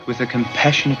With the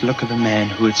compassionate look of a man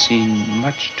who had seen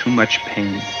much too much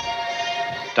pain,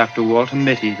 Dr. Walter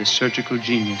Mitty, the surgical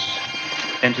genius,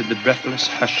 entered the breathless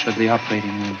hush of the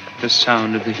operating room, the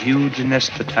sound of the huge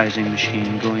anesthetizing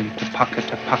machine going to pocket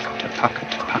to pocket to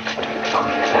pocket to pocket.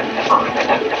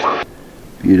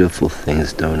 Beautiful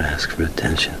things don't ask for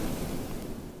attention.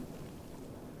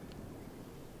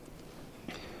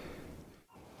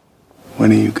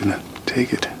 When are you gonna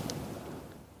take it?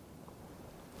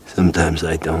 Sometimes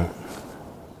I don't.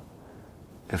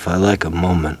 If I like a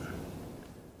moment,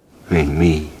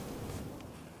 me,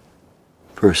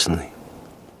 personally,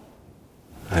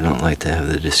 I don't like to have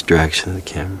the distraction of the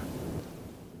camera.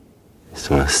 I just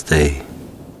want to stay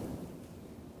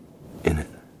in it.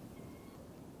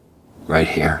 Right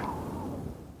here.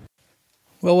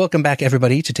 Well, welcome back,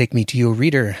 everybody, to Take Me to Your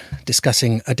Reader,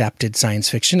 discussing adapted science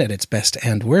fiction at its best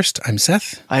and worst. I'm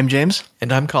Seth. I'm James.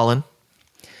 And I'm Colin.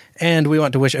 And we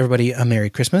want to wish everybody a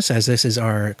Merry Christmas, as this is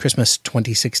our Christmas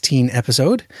 2016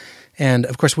 episode. And,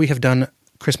 of course, we have done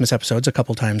Christmas episodes a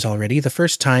couple times already. The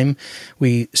first time,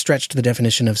 we stretched the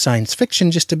definition of science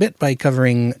fiction just a bit by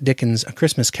covering Dickens' A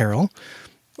Christmas Carol.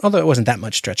 Although it wasn't that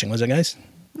much stretching, was it, guys?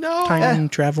 No. Time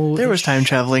travel. There was time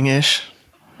traveling-ish.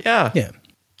 Yeah.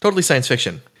 Totally science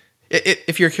fiction.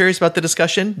 If you're curious about the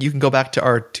discussion, you can go back to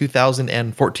our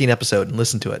 2014 episode and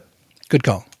listen to it. Good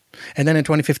call. And then in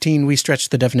 2015, we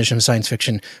stretched the definition of science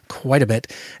fiction quite a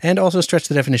bit, and also stretched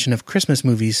the definition of Christmas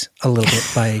movies a little bit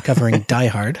by covering Die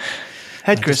Hard.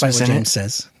 Had Christmas what in James it.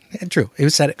 says. True. It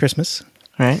was set at Christmas.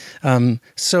 Right.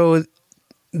 So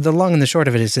the long and the short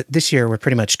of it is that this year we're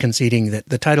pretty much conceding that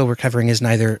the title we're covering is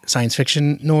neither science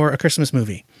fiction nor a Christmas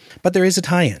movie. But there is a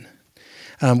tie-in.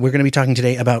 We're going to be talking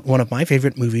today about one of my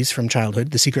favorite movies from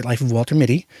childhood, The Secret Life of Walter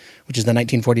Mitty, which is the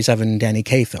 1947 Danny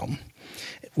Kaye film,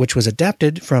 which was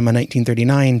adapted from a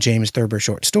 1939 James Thurber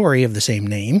short story of the same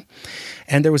name.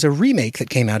 And there was a remake that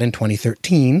came out in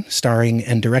 2013, starring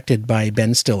and directed by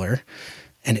Ben Stiller.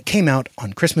 And it came out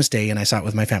on Christmas Day, and I saw it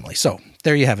with my family. So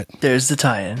there you have it. There's the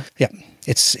tie-in. Yeah,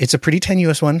 it's a pretty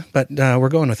tenuous one, but we're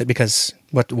going with it because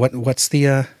what's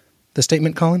the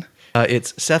statement, Colin?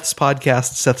 It's Seth's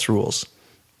podcast, Seth's Rules.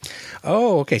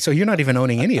 Oh, okay. So you're not even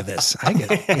owning any of this. I get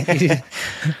it.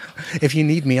 If you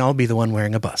need me, I'll be the one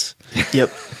wearing a bus.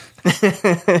 Yep.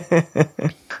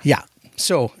 Yeah.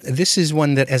 So this is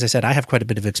one that, as I said, I have quite a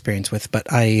bit of experience with, but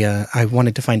I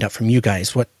wanted to find out from you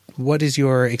guys what is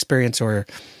your experience or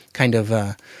kind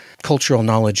of cultural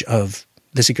knowledge of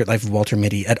The Secret Life of Walter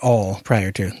Mitty at all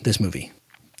prior to this movie?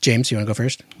 James, you want to go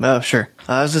first? Oh, sure.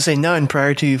 I was going to say none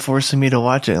prior to you forcing me to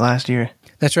watch it last year.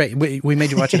 That's right. We made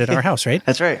you watch it at our house, right?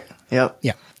 That's right. Yep.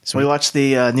 Yeah. So we watched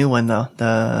the new one, though,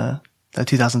 the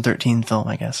 2013 film,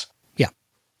 I guess. Yeah.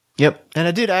 Yep. And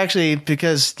I did actually,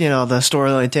 because, the story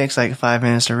only takes like 5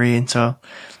 minutes to read, so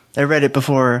I read it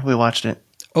before we watched it.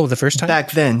 Oh, the first time?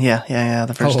 Back then, yeah,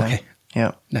 the first time.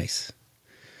 Yeah. Nice.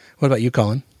 What about you,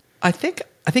 Colin? I think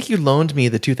you loaned me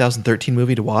the 2013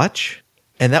 movie to watch,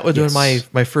 and that was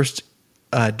my first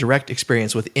direct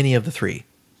experience with any of the three.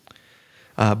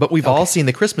 But we've all seen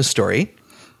The Christmas Story,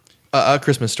 A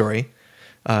Christmas Story,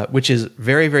 which is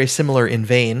very, very similar in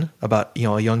vein about,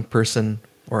 a young person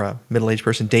or a middle-aged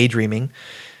person daydreaming.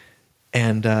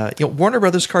 And, Warner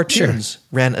Brothers Cartoons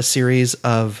ran a series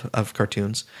of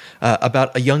cartoons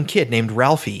about a young kid named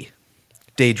Ralphie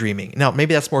daydreaming. Now,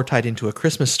 maybe that's more tied into A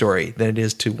Christmas Story than it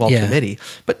is to Walter Mitty,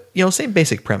 but, same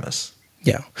basic premise.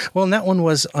 Yeah. Well, and that one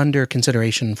was under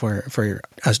consideration for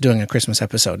us doing a Christmas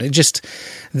episode. It just,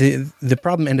 the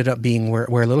problem ended up being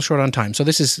we're a little short on time. So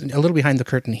this is a little behind the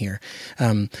curtain here.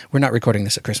 We're not recording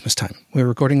this at Christmas time. We're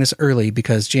recording this early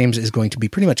because James is going to be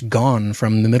pretty much gone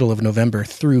from the middle of November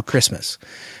through Christmas.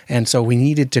 And so we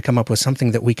needed to come up with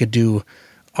something that we could do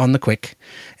on the quick.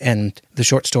 And the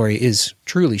short story is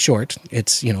truly short.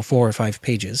 It's, 4 or 5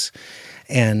 pages.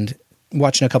 And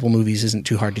watching a couple movies isn't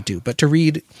too hard to do. But to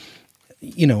read,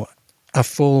 a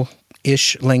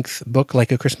full-ish length book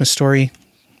like A Christmas Story,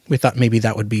 we thought maybe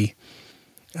that would be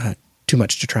too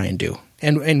much to try and do.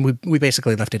 And we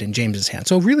basically left it in James's hands.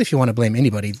 So really, if you want to blame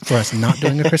anybody for us not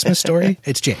doing A Christmas Story,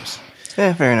 it's James.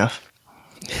 Yeah, fair enough.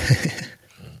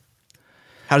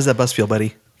 How does that bus feel,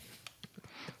 buddy?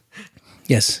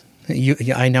 Yes.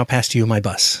 I now passed you my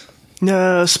bus.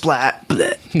 No, splat.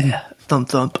 Bleh. Yeah, thump,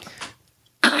 thump.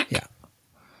 Yeah.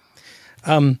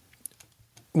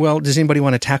 Well, does anybody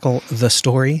want to tackle the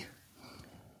story?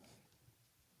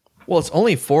 Well, it's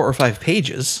only 4 or 5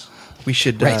 pages. We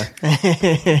should, right.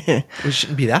 It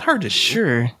shouldn't be that hard to do.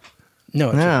 Sure.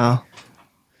 No. No.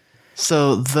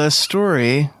 So the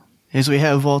story is we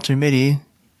have Walter Mitty,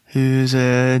 who's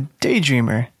a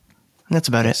daydreamer. And that's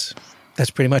about it. That's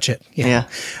pretty much it. Yeah.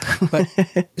 But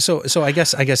so I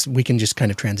guess we can just kind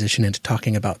of transition into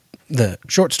talking about the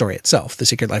short story itself, The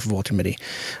Secret Life of Walter Mitty.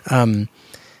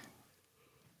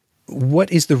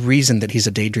 What is the reason that he's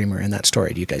a daydreamer in that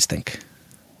story, do you guys think?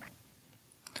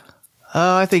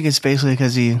 I think it's basically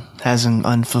because he has an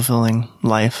unfulfilling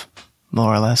life,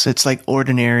 more or less. It's like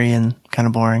ordinary and kind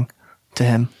of boring to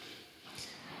him.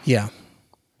 Yeah.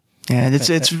 Yeah,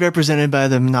 it's represented by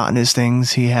the monotonous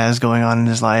things he has going on in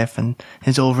his life and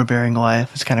his overbearing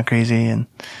wife. It's kind of crazy, and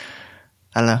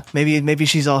I don't know. Maybe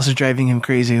she's also driving him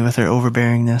crazy with her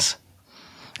overbearingness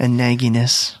and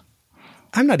nagginess.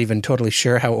 I'm not even totally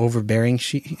sure how overbearing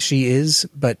she is,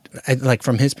 but like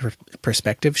from his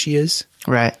perspective, she is.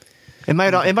 Right. It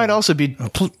might also be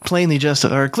plainly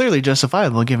or clearly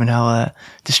justifiable given how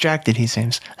distracted he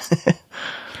seems.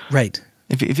 Right.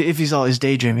 If he's always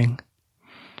daydreaming.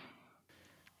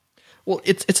 Well,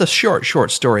 it's a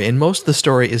short story, and most of the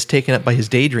story is taken up by his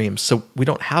daydreams, so we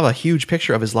don't have a huge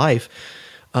picture of his life.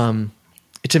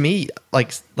 To me,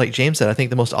 like James said, I think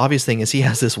the most obvious thing is he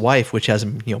has this wife, which has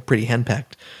him, pretty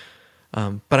henpecked.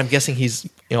 But I'm guessing he's,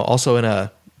 also in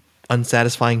a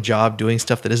unsatisfying job doing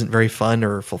stuff that isn't very fun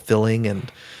or fulfilling,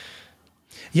 and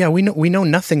yeah, we know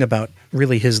nothing about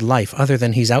really his life other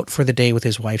than he's out for the day with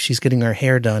his wife. She's getting her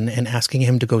hair done and asking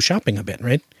him to go shopping a bit,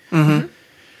 right? Mm-hmm.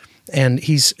 And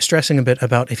he's stressing a bit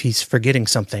about if he's forgetting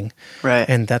something. Right.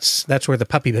 And that's where the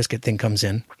puppy biscuit thing comes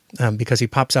in, because he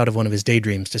pops out of one of his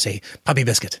daydreams to say, puppy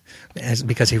biscuit,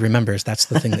 because he remembers that's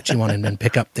the thing that she wanted him to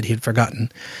pick up that he'd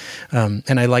forgotten.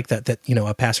 And I like that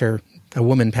a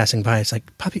woman passing by is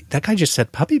like, puppy, that guy just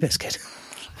said puppy biscuit.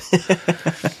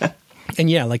 And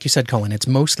yeah, like you said, Colin, it's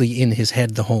mostly in his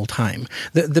head the whole time.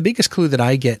 The biggest clue that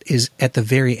I get is at the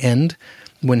very end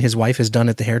when his wife is done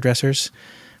at the hairdresser's.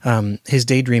 His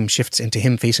daydream shifts into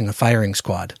him facing a firing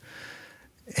squad.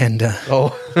 And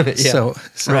yeah. so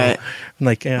right.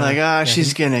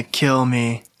 She's gonna kill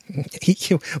me.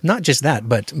 He not just that,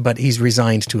 but he's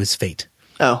resigned to his fate.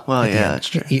 Oh, well, yeah, that's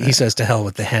true. He says to hell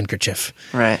with the handkerchief.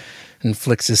 Right. And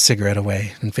flicks his cigarette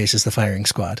away and faces the firing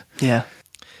squad. Yeah.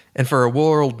 And for a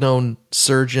world-known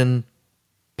surgeon,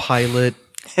 pilot,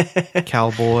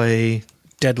 cowboy,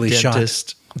 deadly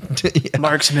dentist, yeah.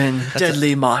 Marksman,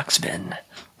 deadly marksman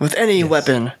with any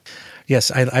weapon.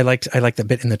 Yes, I liked the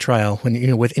bit in the trial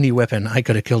when with any weapon I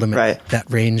could have killed him at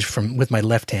that range with my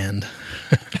left hand.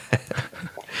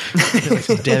 Like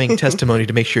some damning testimony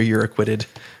to make sure you're acquitted.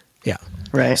 Yeah.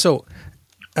 Right. So,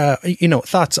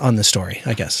 thoughts on the story,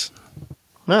 I guess.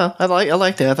 No, I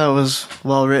liked it. I thought it was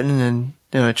well written, and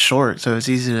it's short, so it's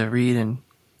easy to read and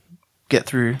get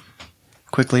through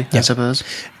quickly, I suppose.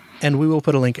 And we will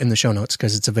put a link in the show notes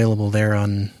because it's available there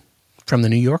from the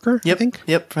New Yorker, I think?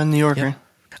 Yep, from the New Yorker. Yep.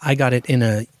 I got it in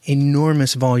an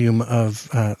enormous volume of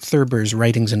Thurber's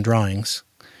writings and drawings.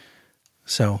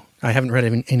 So I haven't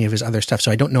read any of his other stuff,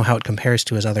 so I don't know how it compares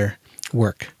to his other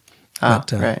work.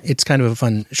 But it's kind of a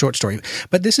fun short story.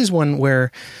 But this is one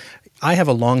where I have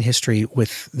a long history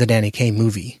with the Danny Kaye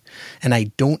movie, and I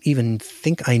don't even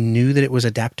think I knew that it was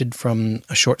adapted from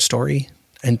a short story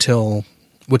until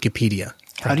Wikipedia.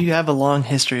 How do you have a long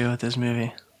history with this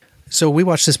movie? So we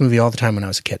watched this movie all the time when I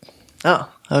was a kid. Oh,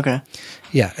 okay.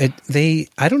 Yeah,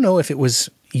 I don't know if it was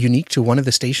unique to one of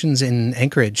the stations in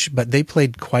Anchorage, but they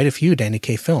played quite a few Danny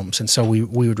Kaye films, and so we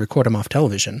would record them off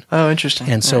television. Oh, interesting.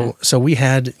 And so we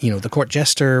had, The Court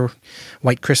Jester,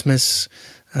 White Christmas,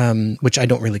 which I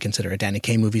don't really consider a Danny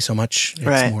Kaye movie so much.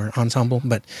 It's more ensemble.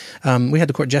 But we had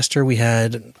The Court Jester, we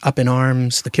had Up in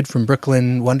Arms, The Kid from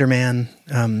Brooklyn, Wonder Man,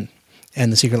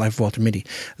 and The Secret Life of Walter Mitty.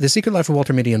 The Secret Life of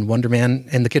Walter Mitty and Wonder Man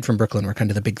and The Kid from Brooklyn were kind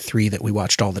of the big three that we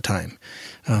watched all the time.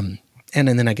 And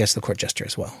then I guess The Court Jester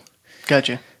as well.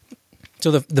 Gotcha.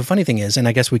 So the funny thing is, and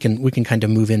I guess we can kind of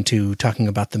move into talking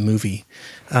about the movie.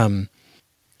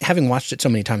 Having watched it so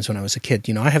many times when I was a kid,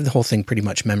 I have the whole thing pretty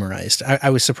much memorized. I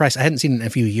was surprised. I hadn't seen it in a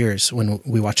few years when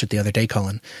we watched it the other day,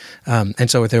 Colin. And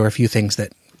so there were a few things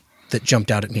that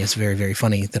jumped out at me as very, very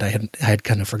funny that I had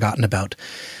kind of forgotten about.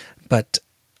 But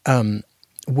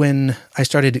when I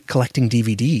started collecting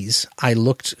DVDs, I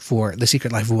looked for The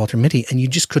Secret Life of Walter Mitty, and you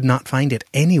just could not find it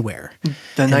anywhere.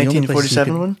 The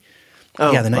 1947 one? Oh,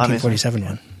 yeah, the 1947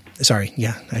 one. Sorry,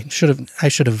 yeah, I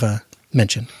should have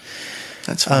mentioned.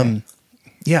 That's fine.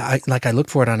 Yeah, I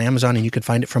looked for it on Amazon, and you could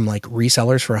find it from like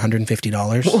resellers for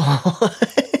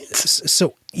 $150.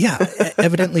 So yeah,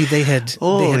 evidently they had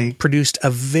produced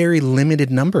a very limited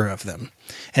number of them,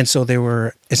 and so they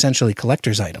were essentially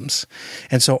collector's items.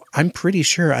 And so I'm pretty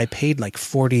sure I paid like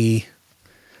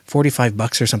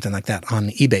 $45 or something like that on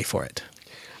eBay for it.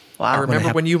 Wow. I remember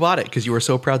when you bought it because you were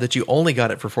so proud that you only got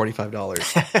it for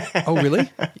 $45. Oh, really?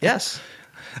 Yes.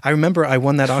 I remember I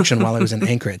won that auction while I was in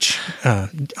Anchorage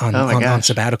on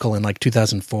sabbatical in like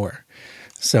 2004.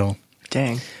 So,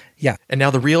 dang. Yeah. And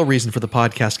now the real reason for the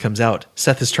podcast comes out.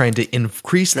 Seth is trying to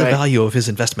increase the value of his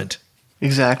investment.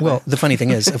 Exactly. Well, the funny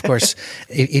thing is, of course,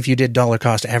 if you did dollar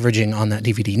cost averaging on that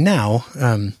DVD now,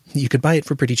 you could buy it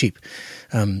for pretty cheap,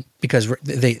 because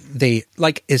they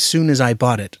like as soon as I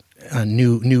bought it,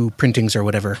 new printings or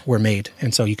whatever were made,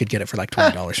 and so you could get it for like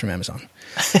 $20 from Amazon.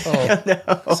 Oh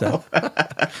no! So,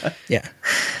 yeah.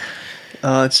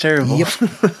 Oh, it's terrible. Yep.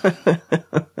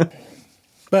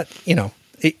 But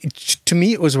to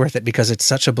me, it was worth it because it's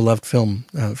such a beloved film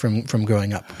from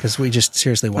growing up, because we just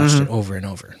seriously watched it over and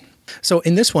over. So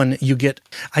in this one, you get,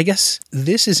 I guess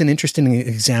this is an interesting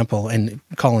example, and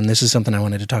Colin, this is something I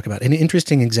wanted to talk about, an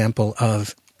interesting example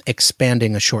of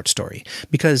expanding a short story,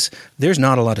 because there's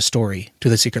not a lot of story to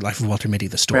The Secret Life of Walter Mitty,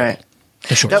 the story. Right.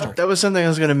 The short story. That was something I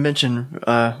was going to mention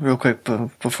real quick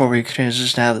before we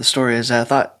transition out of the story, is that I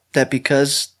thought that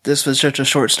because this was such a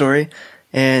short story,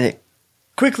 and it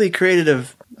quickly created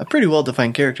a pretty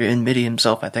well-defined character in Mitty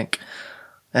himself, I think,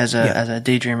 as a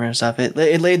daydreamer and stuff. It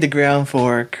laid the ground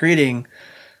for creating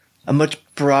a much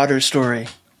broader story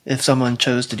if someone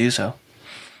chose to do so.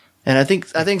 And I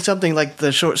think something like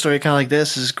the short story, kind of like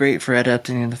this, is great for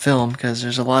adapting into film, because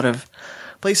there's a lot of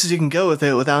places you can go with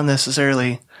it without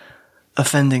necessarily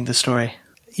offending the story.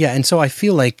 Yeah, and so I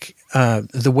feel like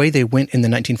the way they went in the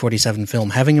 1947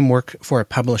 film, having him work for a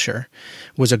publisher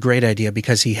was a great idea,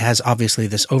 because he has obviously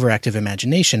this overactive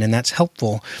imagination, and that's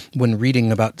helpful when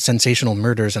reading about sensational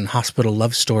murders and hospital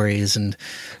love stories. And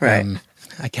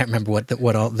I can't remember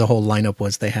what all the whole lineup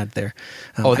was they had there.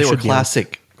 They were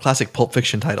classic Pulp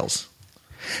Fiction titles.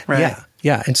 Right.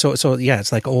 Yeah, and so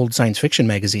it's like old science fiction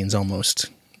magazines almost,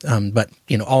 but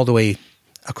all the way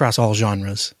across all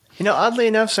genres. Oddly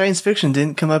enough, science fiction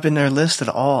didn't come up in their list at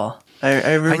all.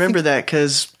 I remember that,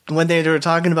 because when they were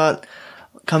talking about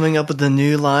coming up with the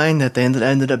new line that they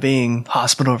ended up being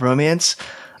hospital romance,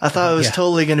 I thought it was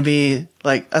totally going to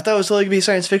be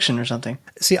science fiction or something.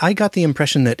 See, I got the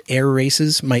impression that Air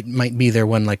Races might be their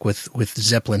one, like with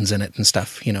Zeppelins in it and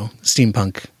stuff,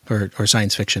 steampunk or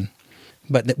science fiction.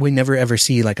 But we never ever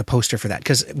see like a poster for that,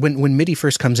 because when Mitty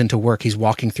first comes into work, he's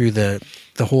walking through the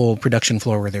whole production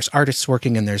floor where there's artists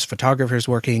working and there's photographers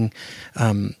working,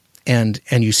 and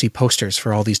you see posters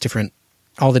for all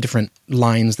the different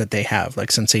lines that they have,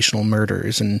 like sensational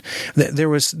murders, and there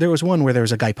was one where there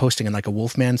was a guy posting in like a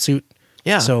Wolfman suit.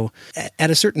 Yeah. So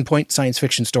at a certain point, science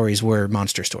fiction stories were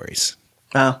monster stories.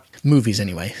 Oh, movies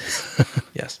anyway.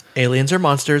 Yes, aliens are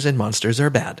monsters and monsters are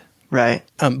bad. Right.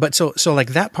 But so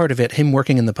like that part of it, him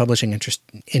working in the publishing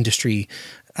industry,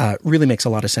 really makes a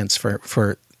lot of sense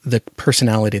for the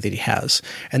personality that he has.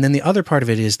 And then the other part of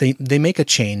it is they make a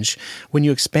change. When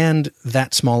you expand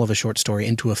that small of a short story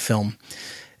into a film,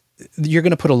 you're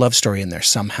going to put a love story in there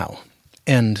somehow.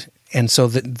 And so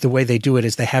the way they do it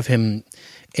is they have him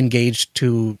engaged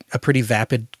to a pretty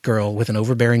vapid girl with an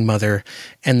overbearing mother,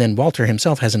 and then Walter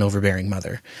himself has an overbearing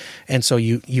mother. And so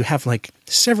you have like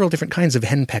several different kinds of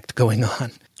henpecked going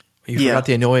on. You forgot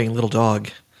the annoying little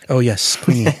dog. Oh yes,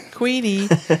 Queenie. Queenie,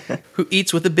 who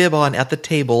eats with a bib on at the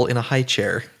table in a high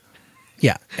chair.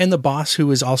 Yeah, and the boss,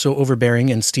 who is also overbearing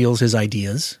and steals his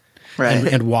ideas, right,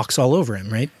 and walks all over him,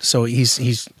 right? So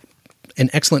he's an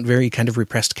excellent, very kind of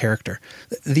repressed character.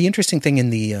 The interesting thing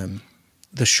in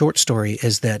the short story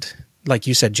is that, like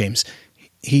you said, James,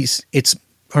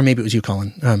 or maybe it was you,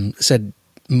 Colin, said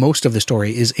most of the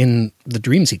story is in the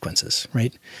dream sequences,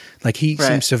 right? Like he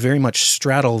seems to very much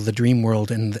straddle the dream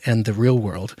world and the real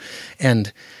world.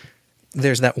 And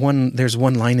there's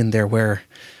one line in there where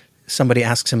somebody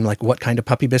asks him, like, what kind of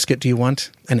puppy biscuit do you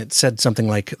want? And it said something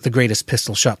like, the greatest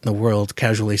pistol shot in the world,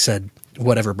 casually said,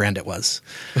 whatever brand it was.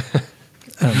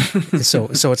 So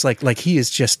it's like he is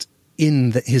just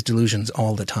in his delusions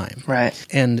all the time. Right.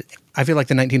 And I feel like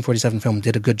the 1947 film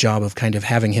did a good job of kind of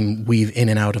having him weave in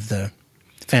and out of the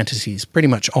fantasies pretty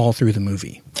much all through the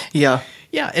movie. Yeah.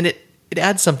 Yeah, and it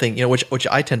adds something, which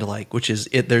I tend to like, which is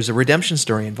there's a redemption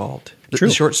story involved. True.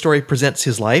 The short story presents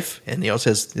his life, and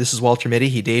says this is Walter Mitty.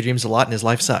 He daydreams a lot, and his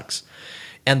life sucks.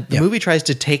 And the movie tries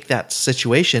to take that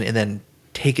situation and then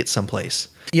take it someplace.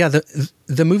 Yeah,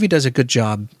 the movie does a good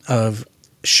job of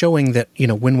showing that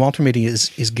when Walter Mitty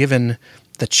is given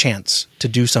the chance to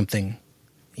do something,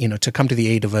 to come to the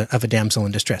aid of a damsel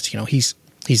in distress,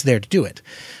 he's there to do it,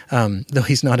 though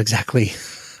he's not exactly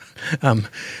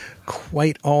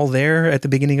quite all there at the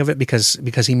beginning of it, because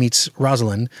he meets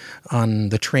Rosalind on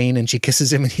the train and she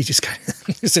kisses him and he just kind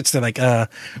of sits there like, what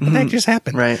the heck just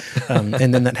happened? Right.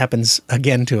 And then that happens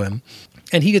again to him.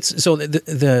 And he gets so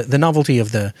the novelty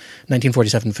of the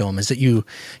 1947 film is that you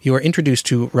are introduced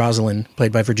to Rosalind,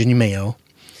 played by Virginia Mayo,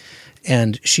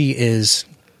 and she is,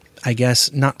 I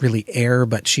guess, not really heir,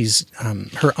 but she's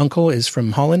her uncle is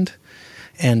from Holland,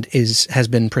 and has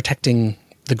been protecting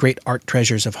the great art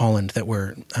treasures of Holland that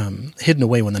were hidden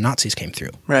away when the Nazis came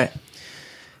through. Right.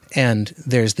 And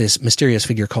there's this mysterious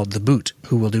figure called the Boot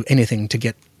who will do anything to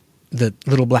get the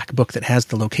little black book that has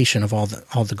the location of all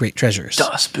the great treasures.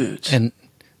 Das Boot. And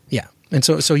yeah, and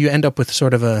so you end up with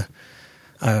sort of a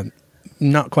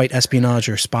not quite espionage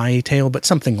or spy tale, but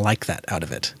something like that out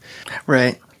of it.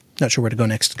 Right. Not sure where to go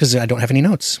next because I don't have any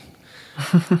notes.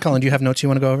 Colin, do you have notes you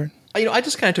want to go over? I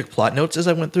just kind of took plot notes as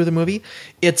I went through the movie.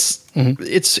 It's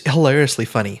hilariously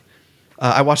funny.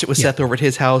 I watched it with Seth over at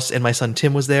his house, and my son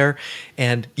Tim was there.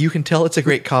 And you can tell it's a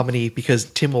great comedy because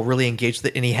Tim will really engage with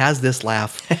it, and he has this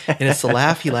laugh, and it's the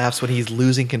laugh he laughs when he's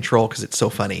losing control because it's so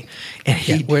funny.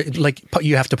 And where, like,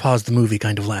 you have to pause the movie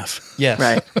kind of laugh. Yes,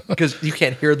 right, because you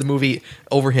can't hear the movie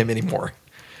over him anymore.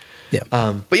 Yeah,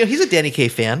 but he's a Danny Kaye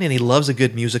fan, and he loves a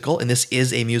good musical, and this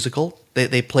is a musical.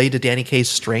 They play to Danny Kaye's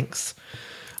strengths.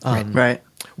 Right.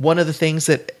 One of the things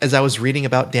that, as I was reading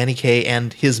about Danny Kaye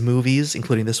and his movies,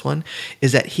 including this one,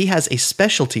 is that he has a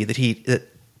specialty that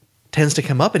tends to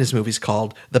come up in his movies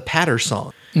called the patter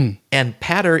song. And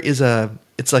patter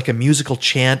it's like a musical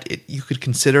chant. You could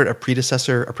consider it a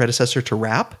predecessor to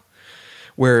rap,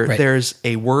 where there's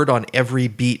a word on every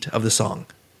beat of the song.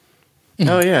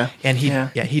 Oh yeah, and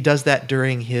he does that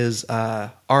during his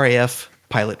RAF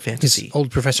pilot fantasy. His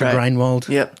old Professor Grindwald.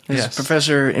 Yep, his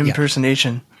professor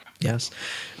impersonation. Yes.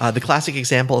 The classic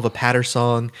example of a patter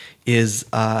song is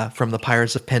from the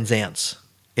Pirates of Penzance.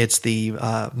 It's the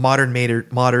modern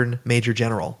Major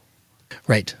General.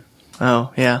 Right.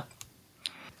 Oh, yeah.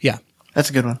 Yeah. That's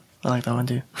a good one. I like that one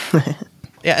too.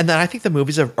 Yeah, and then I think the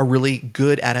movie's a really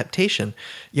good adaptation.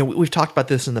 We've talked about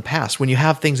this in the past. When you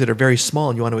have things that are very small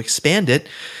and you want to expand it,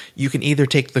 you can either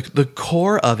take the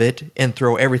core of it and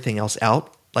throw everything else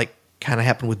out, like kind of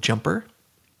happened with Jumper.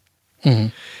 Mm-hmm.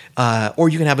 Or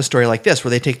you can have a story like this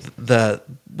where they take the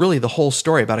whole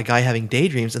story about a guy having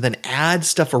daydreams and then add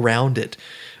stuff around it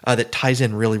that ties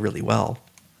in really, really well.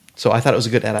 So I thought it was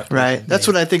a good adaptation. Right. That's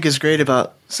what I think is great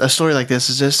about a story like this.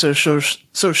 Is just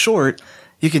so short.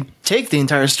 You can take the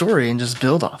entire story and just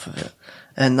build off of it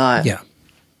and not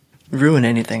ruin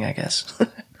anything, I guess.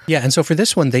 Yeah. And so for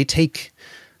this one, they take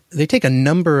a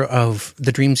number of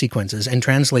the dream sequences and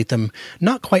translate them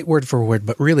not quite word for word,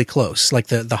 but really close, like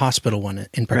the hospital one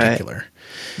in particular. Right.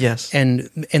 Yes. And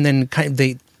then kind of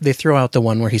they throw out the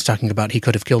one where he's talking about he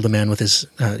could have killed a man with his,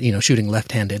 shooting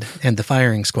left-handed, and the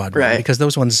firing squad one, because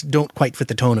those ones don't quite fit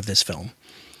the tone of this film.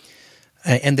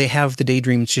 And they have the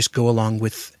daydreams just go along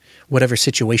with whatever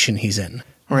situation he's in.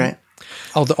 Right.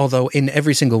 Although in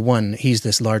every single one, he's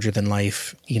this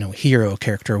larger-than-life, hero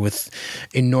character with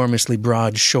enormously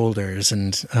broad shoulders,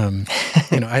 and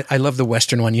I love the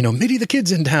Western one. Mitty the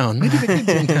kid's in town. Mitty the kid's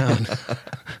in town.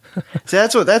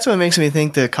 So that's what makes me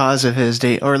think the cause of his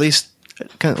day, or at least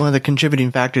one of the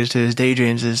contributing factors to his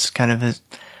daydreams, is kind of his.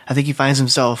 I think he finds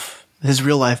his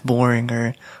real life boring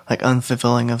or like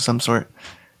unfulfilling of some sort.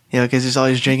 Because he's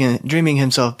always dreaming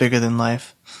himself bigger than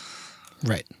life.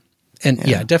 Right. And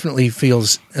it definitely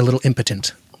feels a little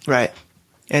impotent. Right.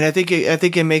 And I think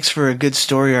it makes for a good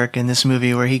story arc in this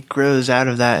movie where he grows out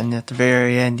of that, and at the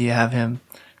very end you have him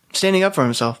standing up for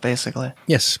himself, basically.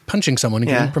 Yes, punching someone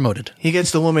and getting promoted. He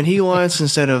gets the woman he wants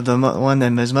instead of the one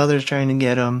that his mother's trying to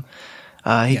get him.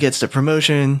 He gets the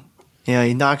promotion.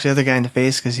 He knocks the other guy in the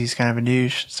face because he's kind of a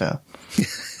douche. So,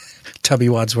 Tubby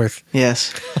Wadsworth.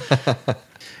 Yes.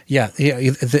 Yeah.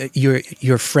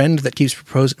 Your friend that keeps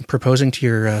proposing to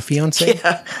your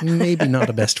fiancé, maybe not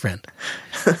a best friend.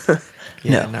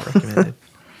 Not recommended.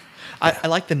 I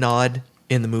like the nod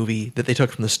in the movie that they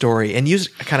took from the story and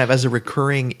used kind of as a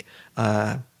recurring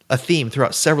a theme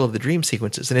throughout several of the dream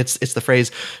sequences, and it's the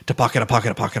phrase "to pocket a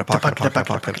pocket a pocket a pocket a pocket a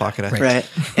pocket a pocket." Right.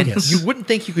 And you wouldn't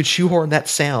think you could shoehorn that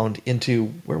sound into,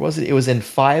 where was it? It was in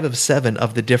 5 of 7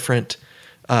 of the different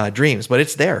dreams, but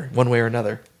it's there one way or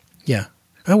another. Yeah.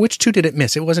 Which 2 did it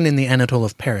miss? It wasn't in the Anatole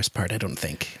of Paris part, I don't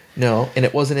think. No, and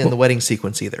it wasn't in the wedding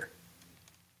sequence either.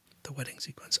 The wedding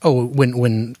sequence. Oh,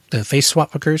 when the face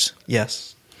swap occurs?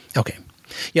 Yes. Okay.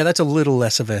 Yeah, that's a little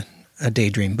less of a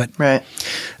daydream, but right.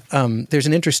 There's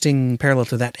an interesting parallel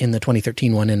to that in the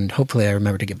 2013 one, and hopefully I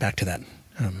remember to get back to that.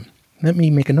 Let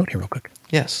me make a note here real quick.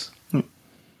 Yes.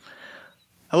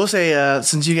 I will say,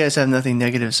 since you guys have nothing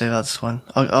negative to say about this one,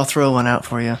 I'll throw one out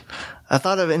for you. I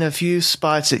thought of in a few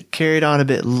spots it carried on a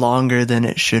bit longer than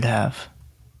it should have.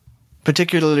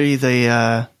 Particularly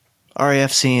the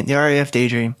RAF scene, the RAF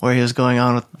daydream, where he was going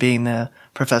on with being the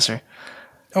professor.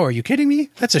 Oh, are you kidding me?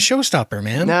 That's a showstopper,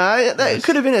 man. Now, that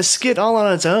could have been a skit all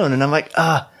on its own. And I'm like,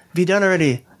 be done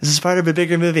already. This is part of a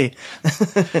bigger movie.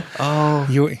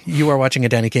 You are watching a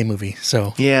Danny Kaye movie,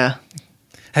 so Yeah.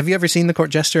 have you ever seen The Court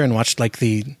Jester and watched like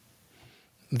the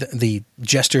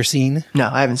jester scene? No,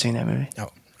 I haven't seen that movie. Oh,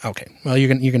 okay. Well, you're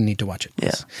gonna need to watch it.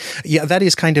 Yeah. Yeah, that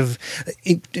is kind of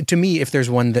to me. If there's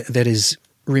one that is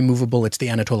removable, it's the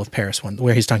Anatole of Paris one,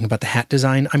 where he's talking about the hat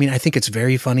design. I mean, I think it's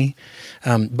very funny,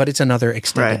 but it's another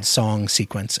extended Right. song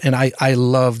sequence, and I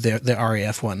love the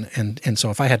RAF one, and so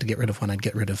if I had to get rid of one, I'd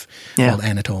get rid of Yeah. old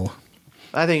Anatole.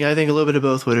 I think a little bit of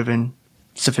both would have been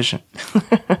sufficient.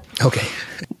 Okay.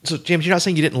 So, James, you're not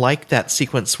saying you didn't like that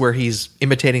sequence where he's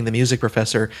imitating the music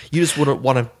professor. You just would have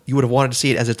wanted to see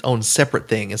it as its own separate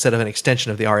thing instead of an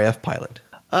extension of the RAF pilot.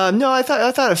 No, I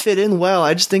thought it fit in well.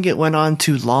 I just think it went on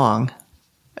too long,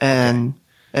 and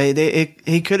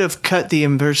he could have cut the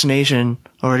impersonation,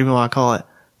 or whatever you want to call it,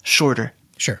 shorter.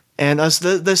 Sure. And us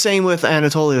the same with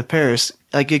Anatoly of Paris.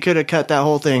 Like, you could have cut that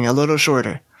whole thing a little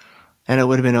shorter, and it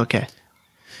would have been okay.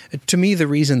 To me, the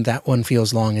reason that one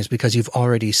feels long is because you've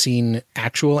already seen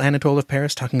actual Anatole of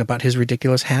Paris talking about his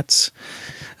ridiculous hats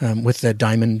with the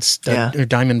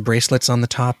diamond bracelets on the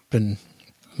top and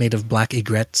made of black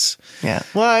aigrettes. Yeah.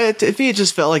 Well, if he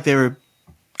just felt like they were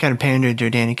kind of pandering to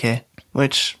Danny Kaye,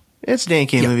 which it's a Danny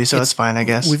Kaye movie, so it's fine, I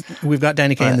guess. We've got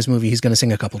Danny Kaye in this movie. He's going to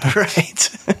sing a couple times.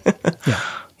 Right. Yeah.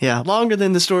 Yeah. Longer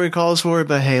than the story calls for,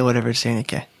 but hey, whatever. It's Danny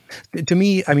Kaye. To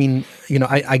me, I mean,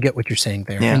 I get what you're saying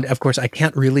there. Yeah. And of course, I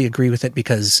can't really agree with it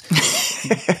because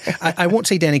I won't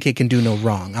say Danny Kaye can do no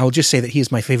wrong. I'll just say that he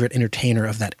is my favorite entertainer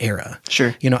of that era.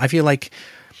 Sure. I feel like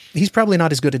he's probably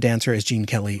not as good a dancer as Gene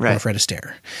Kelly or Right. Fred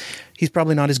Astaire. He's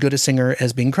probably not as good a singer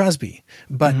as Bing Crosby.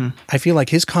 But I feel like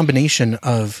his combination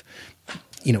of,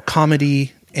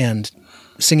 comedy and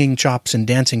singing chops and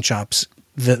dancing chops,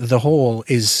 the whole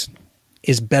is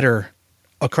better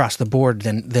across the board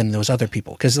than those other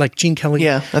people. Because like Gene Kelly,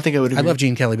 Yeah, I think I would agree. I love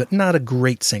Gene Kelly, but not a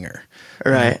great singer.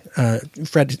 Right.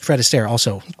 Fred Astaire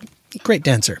also great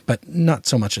dancer, but not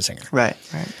so much a singer. Right.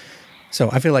 So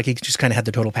I feel like he just kind of had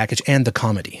the total package and the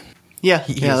comedy. Yeah.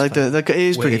 He Yeah. is Like funny.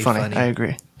 he's pretty Way funny. funny. I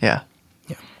agree. Yeah.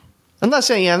 Yeah. I'm not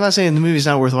saying the movie's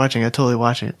not worth watching. I totally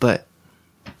watch it, but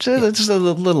it's just a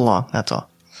little long. That's all.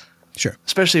 Sure.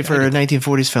 Especially for a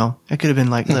 1940s film. It could have been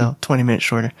like 20 minutes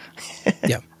shorter.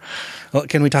 Yeah. Well,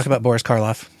 can we talk about Boris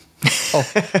Karloff?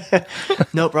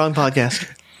 Nope, wrong podcast.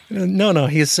 No,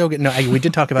 he is so good. No, we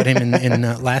did talk about him in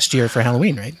last year for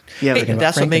Halloween, right? Yeah, Hey, we can-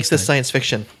 that's what makes this Frankenstein. science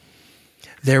fiction.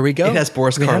 There we go. It has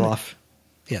Boris We have it. Karloff.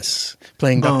 Yes,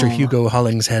 playing Dr. Boom. Hugo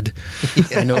Hollingshead.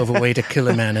 I know of a way to kill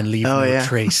a man and leave Oh, no yeah.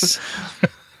 trace.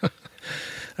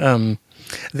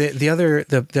 The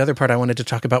other part I wanted to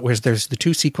talk about was there's the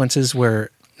two sequences where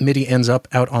Mitty ends up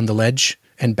out on the ledge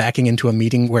and backing into a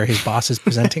meeting where his boss is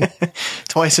presenting.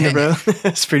 Twice in a row.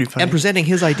 It's pretty funny. And presenting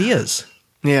his ideas,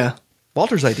 Yeah.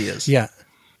 Walter's ideas. Yeah.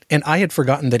 And I had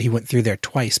forgotten that he went through there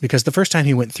twice because the first time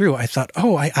he went through, I thought,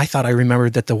 I thought I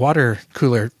remembered that the water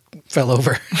cooler fell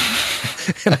over.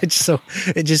 And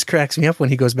it just cracks me up when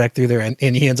he goes back through there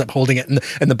and he ends up holding it and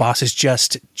the boss is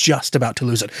just about to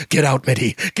lose it. Get out,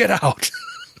 Mitty, get out.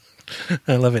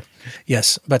 I love it.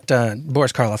 Yes. But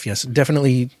Boris Karloff, yes,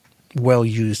 definitely well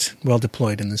used, well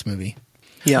deployed in this movie.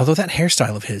 Yeah. Although that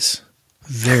hairstyle of his,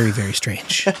 very, very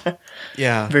strange.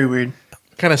 Yeah. Very weird.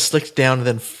 Kind of slicked down and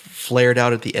then flared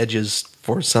out at the edges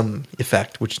for some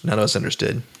effect, which none of us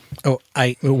understood.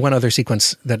 One other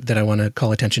sequence that I want to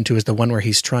call attention to is the one where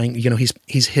he's trying,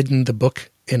 he's hidden the book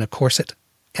in a corset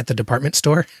at the department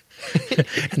store.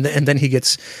 and then he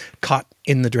gets caught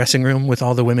in the dressing room with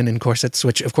all the women in corsets,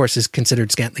 which of course is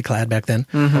considered scantily clad back then.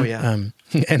 Oh, yeah.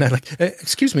 And I'm like,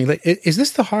 excuse me, is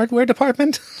this the hardware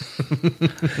department?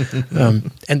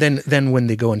 And then when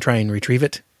they go and try and retrieve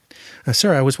it,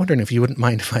 sir, I was wondering if you wouldn't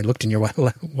mind if I looked in your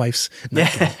wife's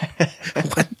nightgown.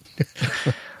 What?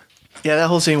 Yeah, that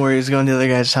whole scene where he's going to the other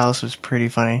guy's house was pretty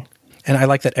funny. And I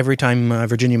like that every time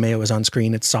Virginia Mayo is on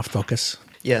screen, it's soft focus.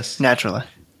 Yes. Naturally.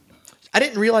 I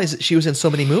didn't realize that she was in so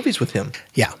many movies with him.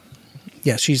 Yeah.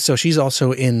 Yeah, she's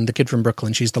also in The Kid from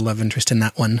Brooklyn. She's the love interest in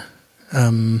that one.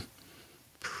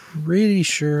 Pretty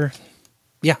sure.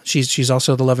 Yeah, she's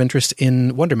also the love interest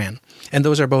in Wonder Man. And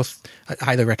those are both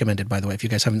highly recommended, by the way, if you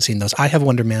guys haven't seen those. I have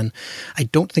Wonder Man. I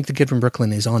don't think The Kid from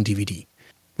Brooklyn is on DVD,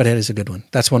 but it is a good one.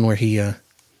 That's one where he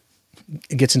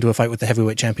gets into a fight with the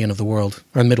heavyweight champion of the world,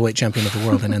 or middleweight champion of the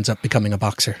world, and ends up becoming a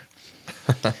boxer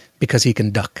because he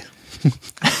can duck.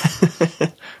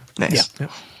 Nice. Yeah.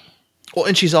 Well,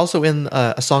 and she's also in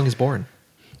A Song Is Born.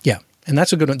 Yeah, and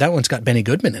that's a good one. That one's got Benny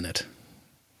Goodman in it.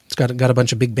 It's got a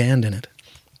bunch of big band in it.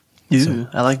 Ooh,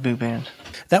 I like big band.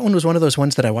 That one was one of those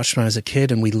ones that I watched when I was a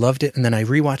kid and we loved it. And then I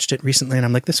rewatched it recently and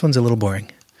I'm like, this one's a little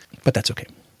boring. But that's okay.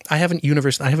 I haven't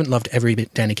loved every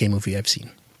Danny Kaye movie I've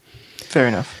seen. Fair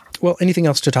enough. Well, anything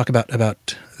else to talk about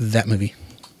that movie?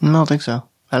 I don't think so.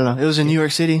 I don't know. It was in New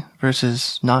York City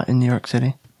versus not in New York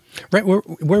City. Right.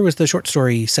 Where was the short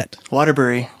story set?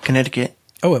 Waterbury, Connecticut.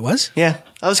 Oh, it was? Yeah.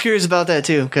 I was curious about that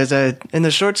too, because in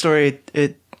the short story,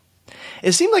 it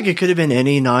seemed like it could have been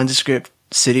any nondescript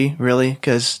city, really,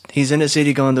 because he's in a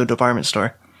city going to a department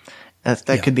store.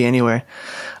 That could be anywhere.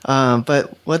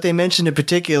 But what they mentioned in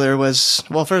particular was,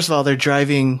 well, first of all, they're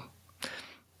driving,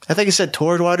 I think it said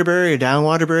toward Waterbury or down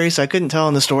Waterbury, so I couldn't tell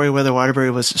in the story whether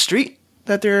Waterbury was the street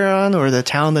that they were on or the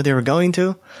town that they were going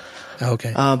to.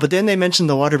 Okay. But then they mentioned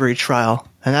the Waterbury trial,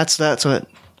 and that's what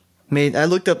made, I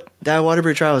looked up, that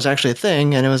Waterbury trial was actually a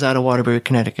thing, and it was out of Waterbury,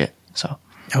 Connecticut, so.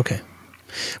 Okay.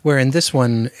 Where in this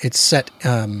one, it's set,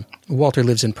 Walter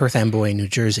lives in Perth Amboy, New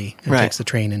Jersey, and takes the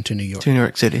train into New York. To New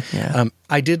York City, yeah.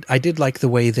 I did like the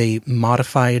way they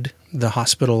modified the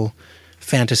hospital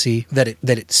fantasy, that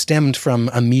it stemmed from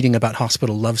a meeting about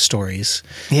hospital love stories.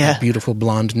 Yeah. Beautiful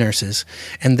blonde nurses.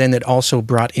 And then it also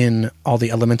brought in all the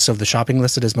elements of the shopping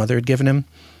list that his mother had given him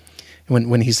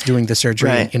when he's doing the surgery,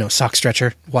 Right. sock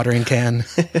stretcher, watering can.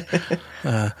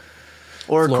 Or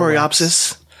floor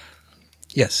Coreopsis.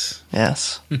 Yes.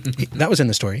 Yes. That was in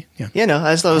the story, yeah. You know,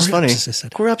 I just thought it was funny. Coreopsis is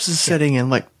setting. Coreopsis is setting in,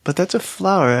 but that's a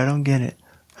flower. I don't get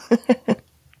it.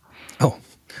 Oh,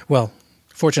 well,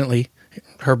 fortunately,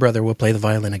 her brother will play the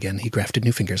violin again. He grafted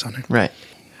new fingers on her. Right.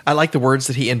 I like the words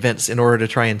that he invents in order to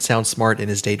try and sound smart in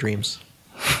his daydreams.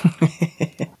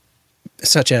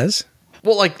 Such as?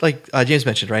 Well, like James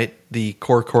mentioned, right? The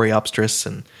Coreopsis,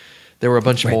 and there were a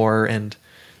bunch more. And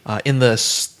in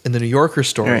the New Yorker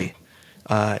story,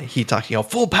 he talked,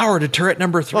 full power to turret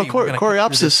number 3. Well,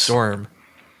 Coreopsis storm.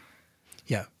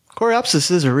 Yeah.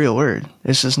 Coreopsis is a real word.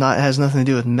 It's just not. It has nothing to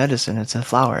do with medicine. It's a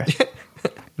flower.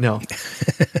 No.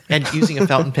 And using a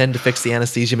fountain pen to fix the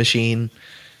anesthesia machine.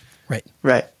 Right.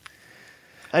 Right.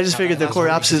 I just figured the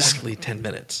Coreopsis. Exactly 10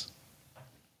 minutes.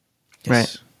 Yes.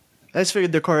 Right. I just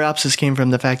figured the Coreopsis came from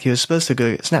the fact he was supposed to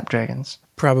go get snapdragons.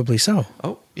 Probably so.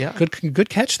 Oh, yeah. Good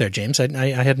catch there, James. I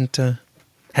hadn't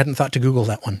thought to Google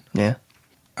that one. Yeah.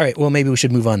 All right. Well, maybe we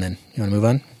should move on then. You want to move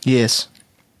on? Yes.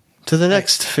 To the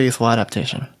next faithful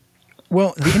adaptation.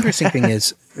 Well, the interesting thing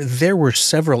is there were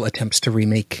several attempts to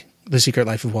remake The Secret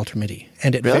Life of Walter Mitty.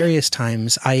 And at various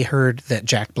times, I heard that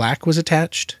Jack Black was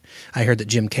attached. I heard that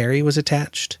Jim Carrey was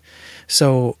attached.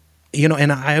 So,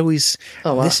 and I always,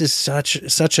 this is such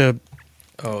a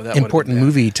important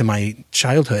movie to my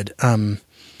childhood.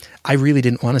 I really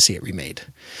didn't want to see it remade.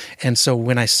 And so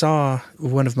when I saw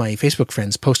one of my Facebook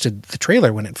friends posted the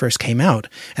trailer when it first came out,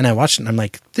 and I watched it, and I'm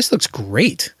like, this looks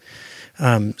great.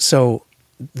 So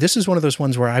this is one of those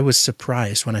ones where I was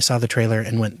surprised when I saw the trailer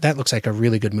and went, that looks like a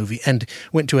really good movie, and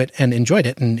went to it and enjoyed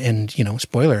it. And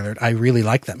spoiler alert, I really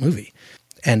like that movie.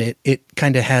 And it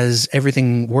kind of has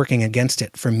everything working against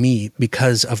it for me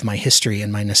because of my history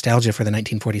and my nostalgia for the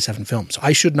 1947 film. So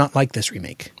I should not like this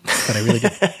remake, but I really do.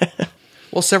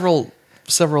 Well, several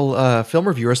film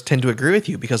reviewers tend to agree with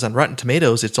you because on Rotten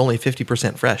Tomatoes, it's only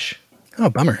 50% fresh. Oh,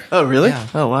 bummer. Oh, really? Yeah.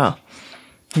 Oh, wow.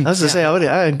 I was going to say,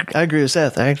 I agree with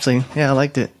Seth. I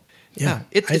liked it. Yeah,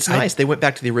 it's nice. They went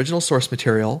back to the original source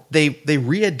material. They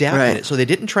readapted it, so they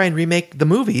didn't try and remake the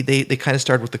movie. They kind of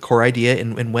started with the core idea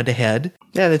and went ahead.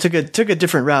 Yeah, they took a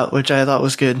different route, which I thought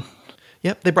was good.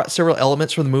 Yep, they brought several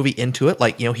elements from the movie into it,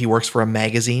 like he works for a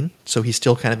magazine, so he's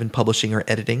still kind of in publishing or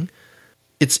editing.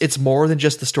 It's more than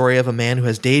just the story of a man who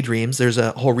has daydreams. There's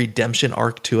a whole redemption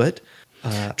arc to it.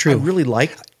 True. I really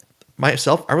like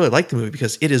the movie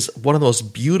because it is one of those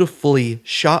beautifully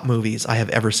shot movies I have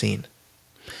ever seen.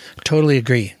 Totally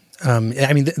agree.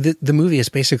 The movie is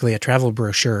basically a travel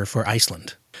brochure for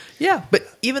Iceland. Yeah, but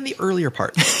even the earlier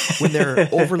parts, when they're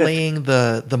overlaying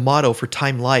the motto for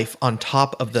Time Life on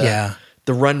top of the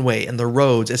runway and the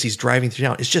roads as he's driving through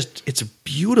town, it's a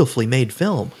beautifully made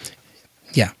film.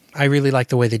 Yeah, I really like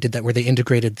the way they did that, where they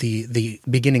integrated the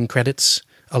beginning credits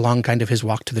along kind of his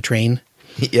walk to the train.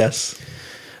 Yes.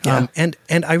 Yeah. And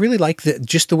I really like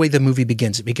just the way the movie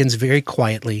begins. It begins very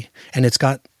quietly, and it's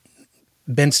got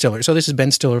Ben Stiller. So this is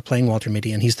Ben Stiller playing Walter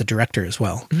Mitty, and he's the director as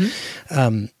well.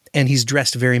 Mm-hmm. And he's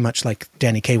dressed very much like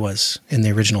Danny Kaye was in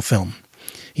the original film,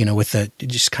 with the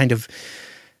just kind of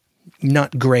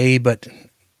not gray, but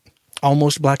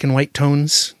almost black and white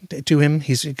tones to him.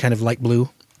 He's kind of light blue.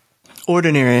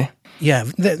 Ordinary. Yeah,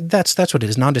 that's what it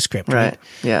is, nondescript. Right.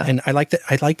 Yeah. And I like that.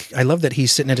 I love that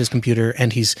he's sitting at his computer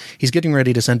and he's getting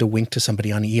ready to send a wink to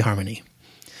somebody on eHarmony.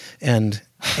 And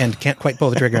and can't quite pull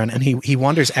the trigger on. And he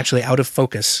wanders actually out of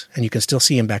focus, and you can still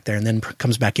see him back there, and then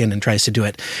comes back in and tries to do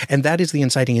it. And that is the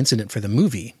inciting incident for the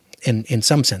movie in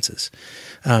some senses.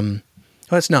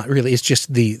 Well, it's not really. It's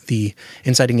just the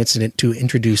inciting incident to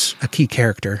introduce a key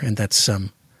character, and that's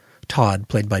Todd,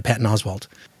 played by Patton Oswalt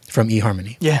from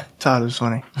eHarmony. Yeah, Todd was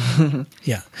funny.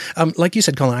 Yeah. Like you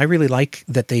said, Colin, I really like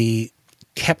that they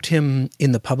kept him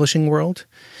in the publishing world,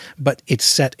 but it's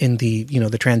set in the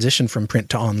transition from print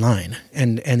to online.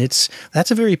 And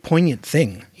that's a very poignant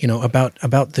thing, about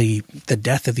the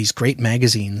death of these great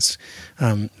magazines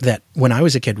that when I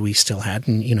was a kid we still had.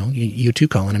 And, you too,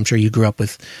 Colin, I'm sure you grew up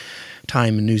with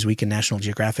Time and Newsweek and National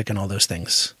Geographic and all those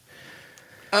things.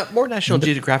 More National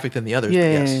Geographic than the others.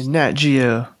 Yeah, yes. Nat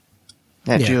Geo.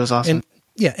 Nat Geo is awesome.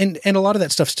 And a lot of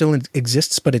that stuff still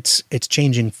exists, but it's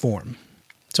changing form.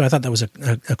 So I thought that was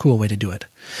a cool way to do it.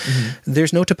 Mm-hmm.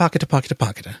 There's no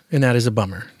Tapaka, and that is a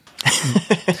bummer.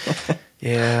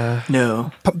 Yeah.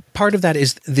 No. Part of that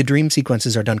is the dream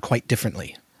sequences are done quite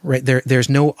differently, right? There's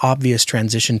no obvious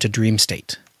transition to dream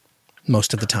state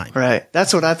most of the time. Right.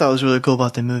 That's what I thought was really cool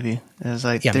about the movie. It was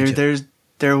like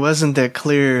there wasn't that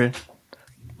clear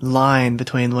line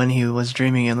between when he was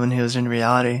dreaming and when he was in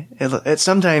reality. At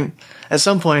some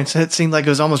points, it seemed like it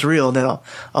was almost real. Then all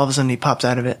of a sudden he pops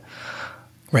out of it.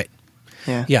 Right.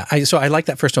 Yeah. So I like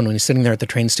that first one when he's sitting there at the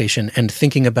train station and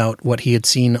thinking about what he had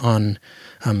seen on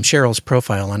Cheryl's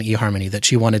profile on eHarmony, that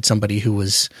she wanted somebody who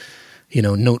was,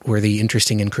 noteworthy,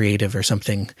 interesting, and creative or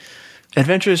something.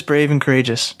 Adventurous, brave, and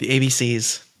courageous. The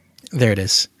ABCs. There it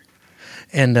is.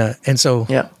 And so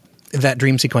that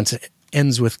dream sequence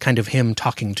ends with kind of him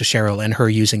talking to Cheryl and her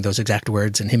using those exact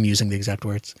words and him using the exact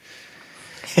words.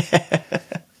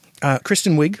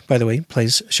 Kristen Wiig, by the way,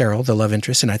 plays Cheryl, the love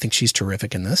interest, and I think she's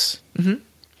terrific in this. Mm-hmm.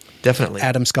 Definitely.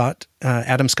 Adam Scott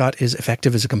is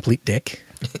effective as a complete dick.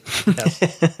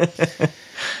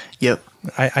 Yep.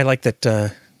 I like that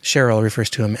Cheryl refers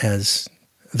to him as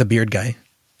the beard guy.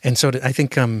 And so I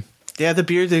think... yeah, the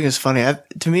beard thing is funny.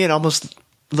 To me, it almost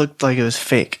looked like it was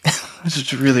fake. Which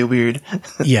is really weird.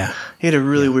 Yeah. He had a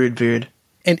really weird beard.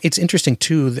 And it's interesting,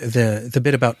 too, the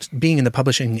bit about being in the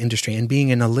publishing industry and being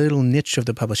in a little niche of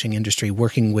the publishing industry,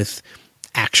 working with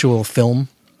actual film.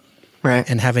 Right.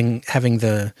 And having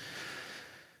the...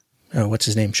 what's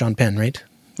his name? Sean Penn, right?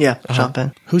 Yeah, Sean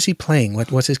Penn. Who's he playing?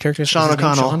 What's his character? Sean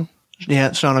O'Connell.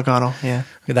 Yeah, Sean O'Connell, yeah.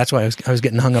 That's why I was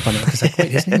getting hung up on that, because wait,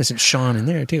 his name isn't Sean in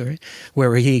there, too, right?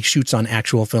 Where he shoots on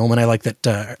actual film, and I like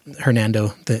that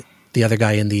Hernando, the other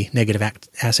guy in the negative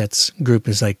assets group,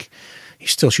 is like, he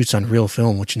still shoots on real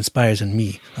film, which inspires in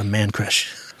me a man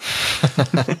crush.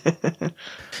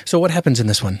 So what happens in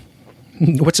this one?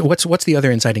 What's the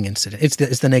other inciting incident?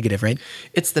 It's the negative, right?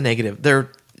 It's the negative. They're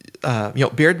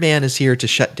Beardman is here to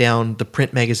shut down the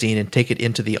print magazine and take it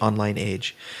into the online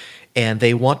age. And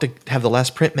they want to have the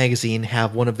last print magazine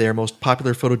have one of their most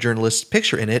popular photojournalists'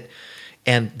 picture in it.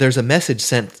 And there's a message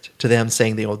sent to them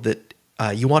saying that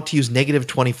you want to use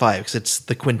 -25 because it's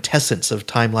the quintessence of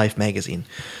Time Life magazine.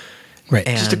 Right.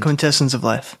 And just a quintessence of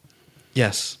life.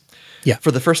 Yes. Yeah.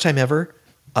 For the first time ever,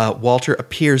 Walter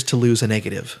appears to lose a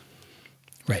negative.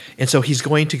 Right. And so he's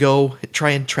going to go try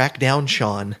and track down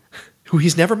Sean, who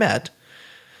he's never met,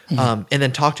 and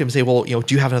then talk to him and say, well,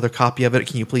 do you have another copy of it?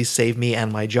 Can you please save me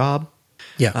and my job?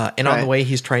 Yeah. And on the way,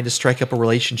 he's trying to strike up a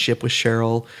relationship with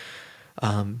Cheryl.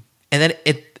 And then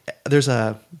there's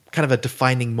a kind of a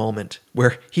defining moment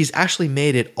where he's actually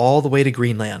made it all the way to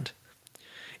Greenland.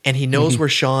 And he knows where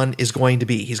Sean is going to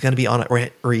be. He's going to be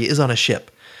or he is on a ship.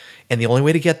 And the only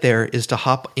way to get there is to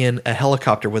hop in a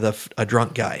helicopter with a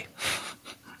drunk guy.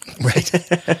 Right.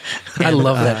 I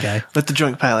love that guy. With the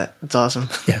drunk pilot. It's awesome.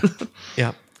 Yeah.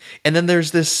 Yeah. And then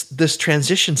there's this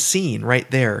transition scene right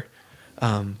there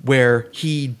where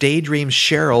he daydreams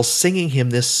Cheryl singing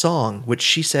him this song, which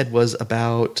she said was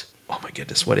about, oh my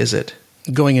goodness, what is it?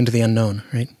 Going into the unknown,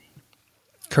 right?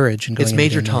 Courage and going It's into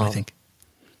Major the unknown, Tom. I think.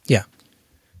 Yeah.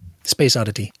 Space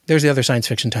Oddity. There's the other science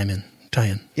fiction tie-in.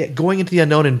 Yeah, going into the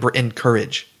unknown and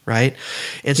courage, right?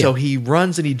 And so he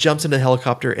runs and he jumps into the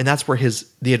helicopter, and that's where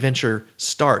the adventure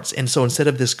starts. And so instead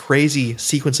of this crazy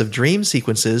sequence of dream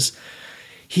sequences,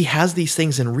 he has these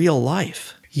things in real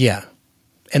life. Yeah.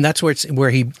 And that's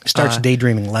where he starts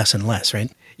daydreaming less and less,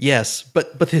 right? Yes,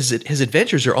 but his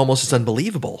adventures are almost as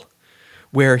unbelievable,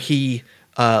 where he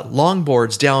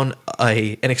longboards down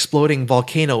an exploding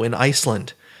volcano in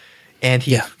Iceland, and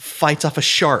he fights off a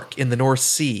shark in the North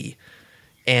Sea,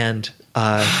 and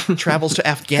travels to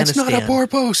Afghanistan. It's not a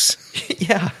porpoise.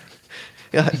 Yeah.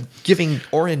 Giving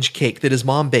orange cake that his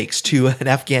mom bakes to an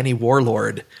Afghani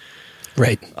warlord.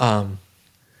 Right.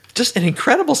 Just an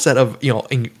incredible set of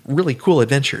really cool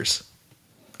adventures.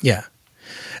 Yeah.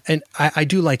 And I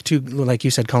do like too, like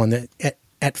you said, Colin, that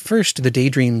at first the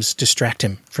daydreams distract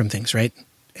him from things, right?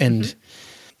 And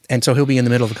and so he'll be in the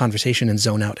middle of a conversation and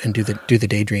zone out and do the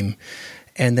daydream,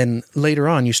 and then later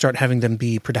on you start having them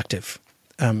be productive.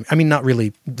 I mean, not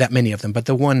really that many of them, but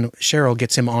the one, Cheryl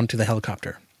gets him onto the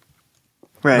helicopter.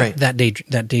 Right. That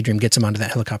daydream gets him onto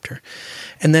that helicopter.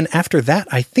 And then after that,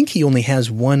 I think he only has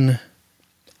one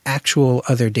actual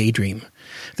other daydream.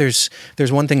 There's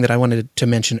one thing that I wanted to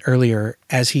mention earlier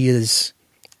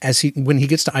when he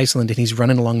gets to Iceland and he's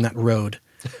running along that road,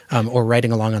 or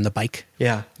riding along on the bike.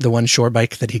 Yeah. The one shore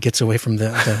bike that he gets away from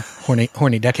the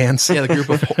horny deckhands. Yeah, the group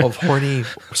of horny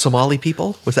Somali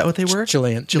people. Was that what they were?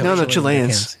 Chilean. No, the deckhands.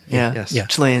 Chileans. Yeah. Yes. Yeah.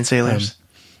 Chilean sailors.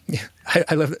 Yeah,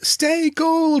 I love it. Stay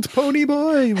gold, pony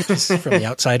boy, which is from The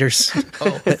Outsiders.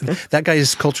 That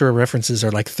guy's cultural references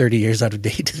are like 30 years out of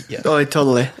date. Yeah. Oh,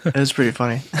 totally. It was pretty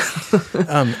funny.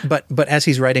 But as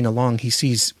he's riding along, he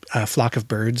sees a flock of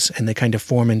birds, and they kind of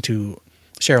form into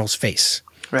Cheryl's face.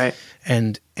 Right.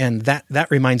 And that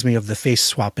reminds me of the face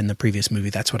swap in the previous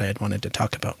movie. That's what I had wanted to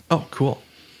talk about. Oh, cool.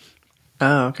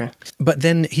 Oh, okay. But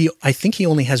then I think he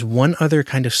only has one other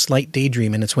kind of slight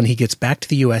daydream, and it's when he gets back to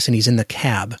the U.S. and he's in the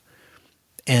cab,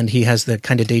 and he has the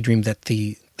kind of daydream that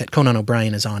Conan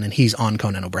O'Brien is on, and he's on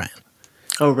Conan O'Brien.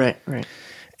 Oh, right.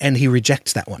 And he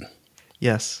rejects that one.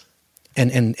 Yes.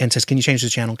 And says, "Can you change the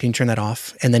channel? Can you turn that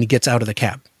off?" And then he gets out of the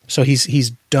cab. So he's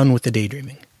done with the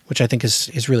daydreaming, which I think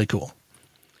is really cool.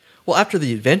 Well, after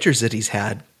the adventures that he's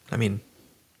had, I mean,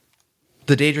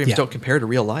 the daydreams don't compare to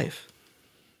real life.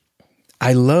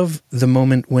 I love the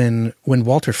moment when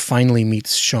Walter finally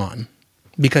meets Sean,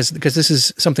 because this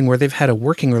is something where they've had a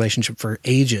working relationship for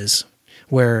ages,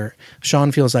 where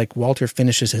Sean feels like Walter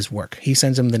finishes his work. He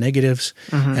sends him the negatives,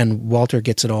 and Walter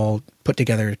gets it all put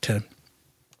together to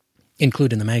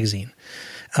include in the magazine.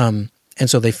 And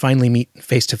so they finally meet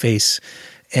face to face,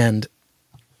 and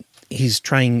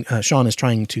Sean is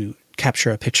trying to capture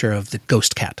a picture of the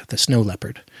ghost cat, the snow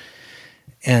leopard.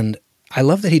 And I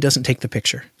love that he doesn't take the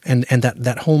picture, and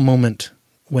that whole moment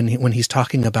when he's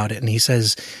talking about it, and he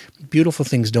says, "Beautiful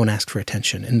things don't ask for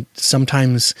attention." And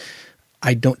sometimes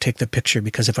I don't take the picture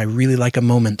because if I really like a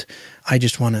moment, I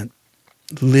just want to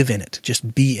live in it,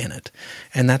 just be in it.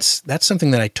 And that's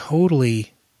something that I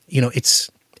totally,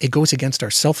 it goes against our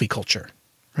selfie culture,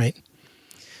 right?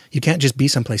 You can't just be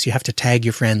someplace. You have to tag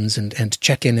your friends and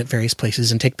check in at various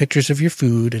places and take pictures of your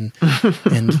food and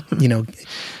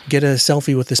get a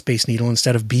selfie with the Space Needle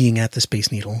instead of being at the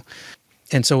Space Needle.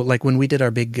 And so, like when we did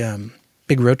our big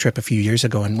road trip a few years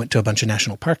ago and went to a bunch of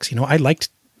national parks, I liked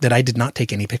that I did not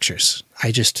take any pictures.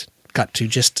 I just got to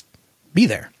just be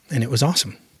there, and it was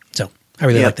awesome. So I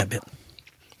really like that bit.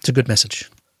 It's a good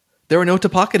message. There were no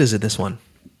Topacatas in this one.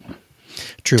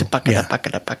 True.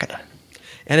 Pakada.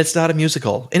 And it's not a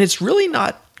musical. And it's really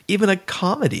not even a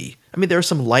comedy. I mean, there are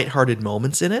some lighthearted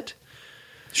moments in it.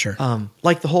 Sure.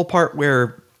 Like the whole part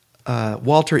where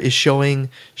Walter is showing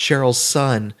Cheryl's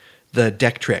son the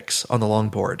deck tricks on the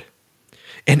longboard.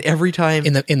 And every time...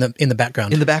 In the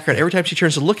background. In the background. Every time she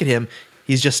turns to look at him,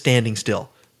 he's just standing still.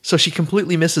 So she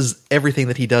completely misses everything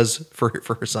that he does for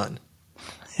her son.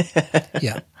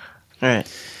 Yeah. All right.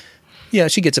 Yeah,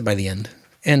 she gets it by the end.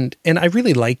 And I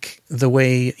really like the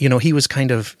way, he was kind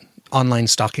of online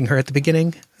stalking her at the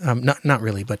beginning. Not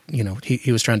really, but,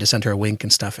 he was trying to send her a wink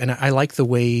and stuff. And I like the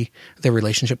way their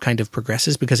relationship kind of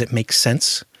progresses because it makes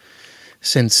sense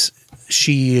since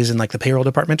she is in like the payroll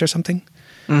department or something.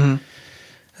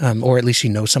 Mm-hmm. Or at least she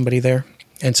knows somebody there.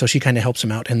 And so she kind of helps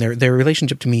him out. And their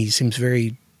relationship to me seems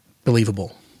very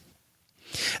believable.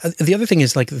 The other thing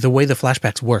is like the way the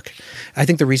flashbacks work. I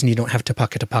think the reason you don't have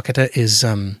Tapakata is...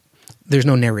 there's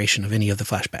no narration of any of the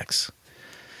flashbacks.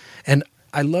 And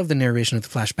I love the narration of the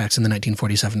flashbacks in the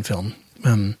 1947 film.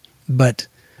 But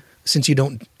since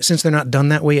they're not done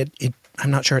that way,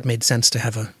 I'm not sure it made sense to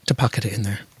have a Tapakata in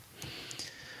there.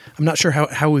 I'm not sure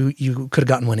how you could have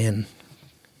gotten one in.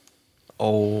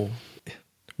 Oh,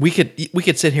 we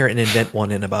could sit here and invent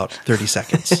one in about 30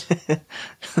 seconds.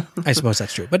 I suppose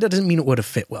that's true, but that doesn't mean it would have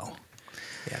fit well.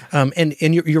 Yeah.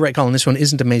 And you're right, Colin. This one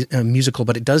isn't a musical,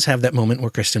 but it does have that moment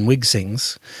where Kristen Wiig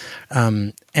sings.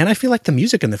 And I feel like the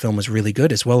music in the film is really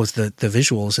good, as well as the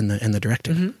visuals and the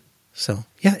directing. Mm-hmm. So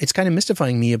yeah, it's kind of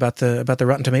mystifying me about the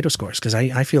Rotten Tomato scores because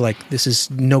I feel like this is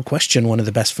no question one of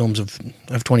the best films of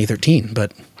 2013.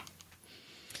 But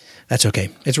that's okay.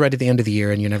 It's right at the end of the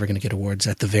year, and you're never going to get awards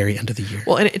at the very end of the year.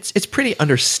 Well, and it's pretty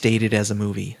understated as a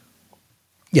movie.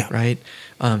 Yeah. Right.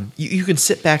 You can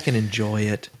sit back and enjoy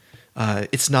it.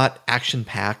 It's not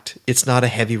action-packed. It's not a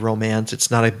heavy romance. It's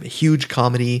not a huge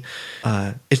comedy.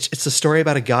 It's a story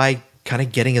about a guy kind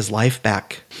of getting his life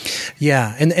back.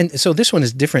 Yeah, and so this one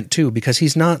is different too because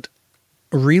he's not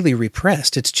really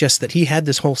repressed. It's just that he had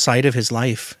this whole side of his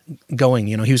life going.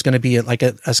 You know, he was going to be like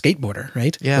a skateboarder,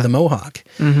 right? Yeah. With a mohawk.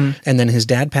 Mm-hmm. And then his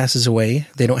dad passes away.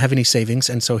 They don't have any savings,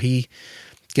 and so he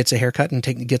gets a haircut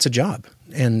and gets a job,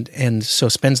 and so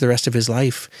spends the rest of his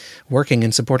life working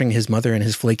and supporting his mother and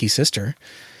his flaky sister.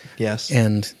 Yes.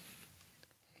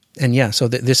 And yeah, so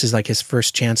this is like his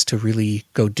first chance to really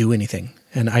go do anything.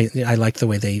 And I like the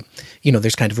way they, you know,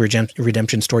 there's kind of a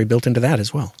redemption story built into that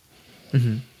as well.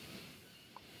 Mm-hmm.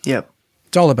 Yep.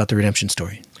 It's all about the redemption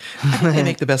story. They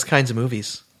make the best kinds of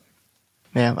movies.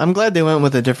 Yeah, I'm glad they went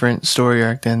with a different story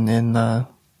arc than in the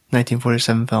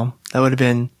 1947 film. That would have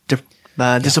been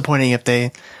disappointing if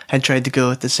they had tried to go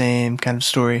with the same kind of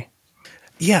story.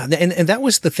 Yeah, and that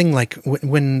was the thing, like,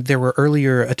 when there were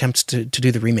earlier attempts to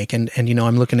do the remake, and you know,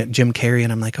 I'm looking at Jim Carrey,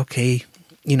 and I'm like, okay,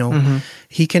 you know,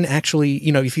 he can actually,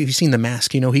 you know, if you've seen The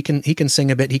Mask, you know, he can sing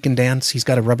a bit, he can dance, he's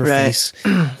got a rubber face.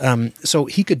 So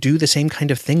he could do the same kind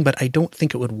of thing, but I don't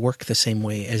think it would work the same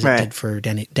way as it did for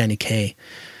Danny Kaye.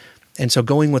 And so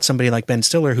going with somebody like Ben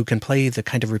Stiller, who can play the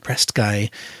kind of repressed guy,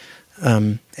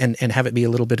 and have it be a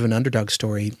little bit of an underdog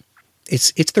story,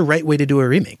 it's the right way to do a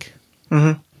remake.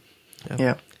 Mm-hmm.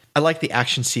 Yeah. I like the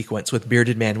action sequence with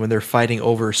Bearded Man when they're fighting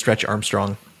over Stretch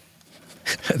Armstrong.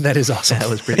 That is awesome. That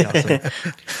was pretty awesome.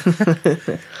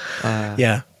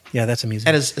 Yeah, that's amazing.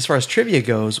 And as far as trivia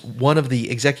goes, one of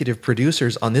the executive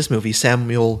producers on this movie,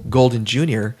 Samuel Golden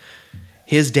Jr.,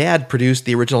 his dad produced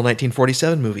the original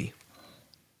 1947 movie.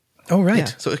 Oh, right. Yeah,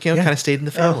 so it kind of stayed in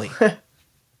the family. Oh.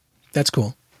 That's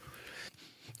cool.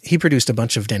 He produced a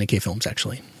bunch of Danny Kaye films,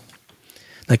 actually.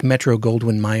 Like Metro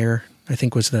Goldwyn Mayer, I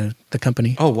think was the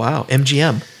company. Oh, wow.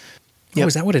 MGM. Oh,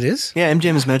 is that what it is? Yeah,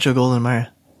 MGM is Metro Goldwyn Mayer.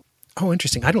 Oh,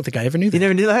 interesting. I don't think I ever knew that. You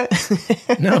never knew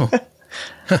that? No.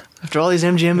 After all these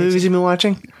MGM movies you've been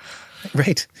watching?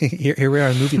 Right. Here we are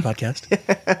on a movie podcast.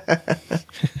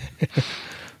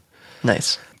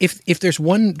 Nice. If there's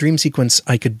one dream sequence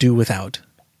I could do without,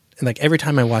 and like every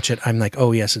time I watch it, I'm like,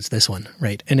 oh yes, it's this one,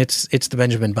 right? And it's the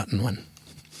Benjamin Button one,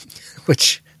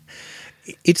 which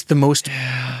it's the most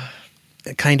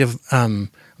kind of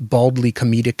baldly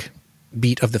comedic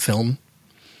beat of the film,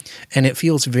 and it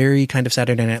feels very kind of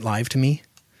Saturday Night Live to me,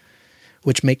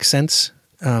 which makes sense.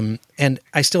 And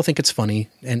I still think it's funny,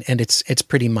 and it's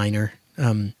pretty minor.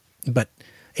 But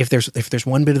if there's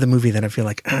one bit of the movie that I feel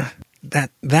like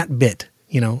that bit,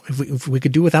 you know, if we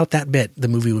could do without that bit, the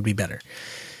movie would be better.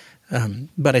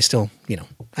 But I still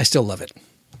love it,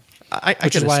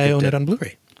 which is why I own it on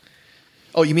Blu-ray.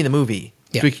 Oh, you mean the movie?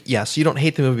 Yeah. Yeah, so you don't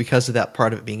hate the movie because of that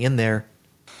part of it being in there.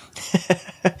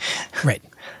 Right.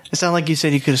 It sounded like you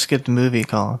said you could have skipped the movie,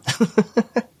 Colin.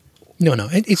 No,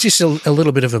 it's just a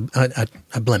little bit of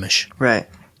a blemish. Right.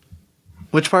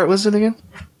 Which part was it again?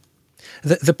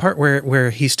 The part where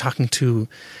he's talking to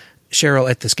Cheryl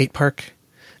at the skate park,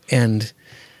 and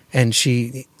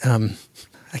she,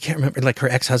 I can't remember, like her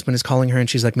ex-husband is calling her, and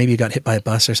she's like, maybe you got hit by a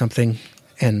bus or something.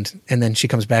 And then she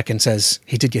comes back and says,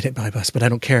 he did get hit by a bus, but I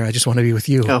don't care. I just want to be with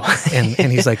you. Oh. and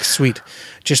he's like, sweet.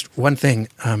 Just one thing.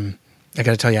 I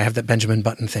got to tell you, I have that Benjamin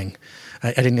Button thing.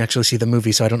 I didn't actually see the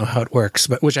movie, so I don't know how it works,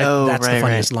 but that's the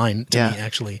funniest line to me,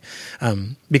 actually.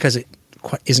 Because it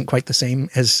isn't quite the same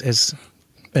as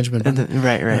Benjamin Button.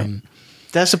 Right.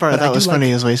 That's the part I thought was funny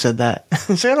is when he said that.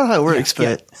 So I don't know how it works,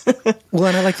 but... Well,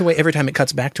 and I like the way every time it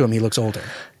cuts back to him, he looks older.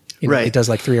 You know, right. It does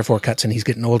like 3 or 4 cuts, and he's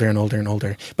getting older and older and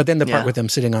older. But then the part with them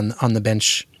sitting on the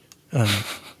bench,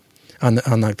 on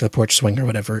like the porch swing or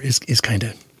whatever, is kind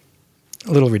of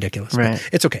a little ridiculous. Right. But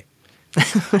it's okay.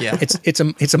 Yeah.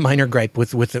 It's a minor gripe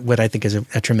with what I think is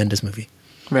a tremendous movie.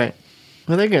 Right.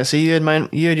 Well, there you go. So you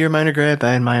had your minor gripe,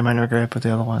 I had my minor gripe with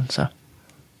the other one. So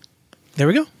there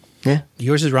we go. yeah,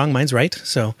 Yours is wrong, mine's right.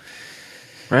 So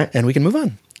right. and we can move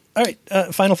on. All right.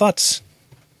 Final thoughts.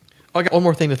 I got one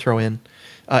more thing to throw in.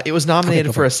 It was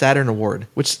nominated for a Saturn Award,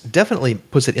 which definitely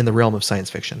puts it in the realm of science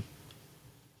fiction.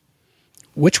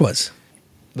 Which was?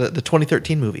 The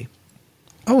 2013 movie.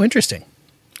 Oh, interesting.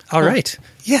 All right.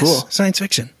 Yes, Cool. science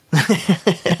fiction.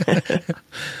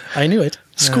 I knew it.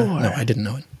 Score. No, I didn't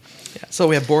know it. Yeah. So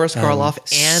we have Boris Karloff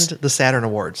and the Saturn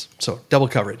Awards. So double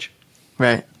coverage.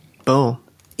 Right. Boom.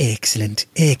 Excellent.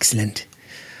 I'm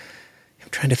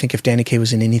trying to think if Danny Kaye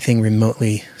was in anything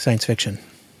remotely science fiction.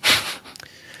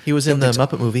 He was in the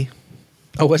Muppet movie.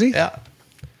 Oh, was he? Yeah.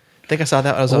 I think I saw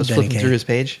that as I Old was Danny flipping Kaye. through his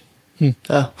page.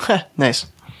 Oh, nice.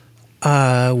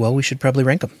 Well, we should probably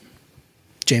rank them.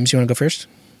 James, you want to go first?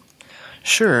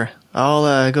 Sure.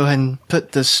 I'll go ahead and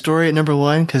put the story at number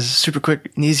 1 because it's super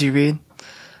quick and easy read.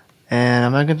 And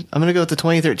I'm gonna go with the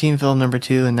 2013 film number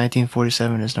 2 and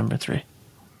 1947 is number 3.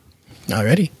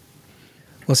 Alrighty.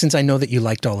 Well, since I know that you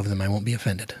liked all of them, I won't be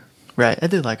offended. Right, I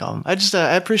did like all of them. I just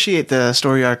I appreciate the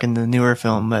story arc in the newer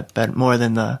film, but more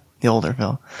than the older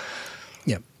film.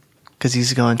 Yep. Because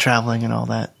he's going traveling and all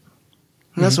that.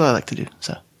 And that's what I like to do.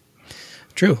 So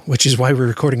True, which is why we're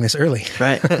recording this early.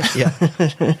 right, Yeah.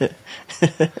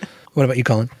 What about you,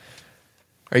 Colin?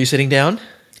 Are you sitting down?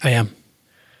 I am.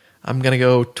 I'm going to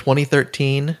go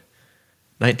 2013,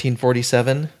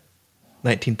 1947,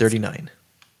 1939.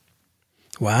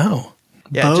 Wow.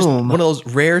 Yeah, just Boom. one of those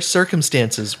rare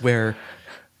circumstances where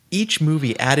each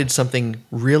movie added something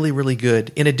really, really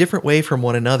good in a different way from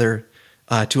one another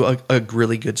to a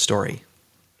really good story.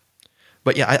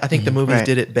 But yeah, I think the movies Right.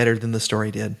 did it better than the story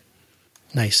did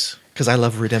Nice. because I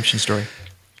love a redemption story.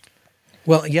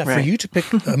 Well, yeah, for Right. you to pick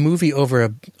a movie over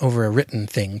a written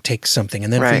thing takes something,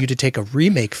 and then for Right. you to take a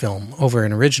remake film over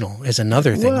an original is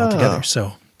another thing Whoa. altogether.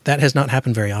 So that has not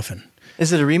happened very often.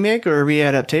 is it a remake or a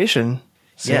readaptation?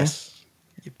 See? Yes.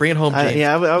 Bring it home, James.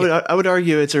 I would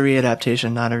argue it's a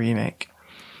readaptation, not a remake.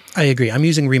 I agree. I'm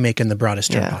using remake in the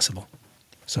broadest term Yeah. possible.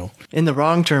 So In the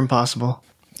wrong term possible.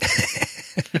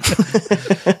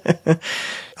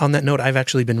 on that note, I've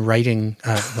actually been writing,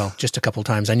 just a couple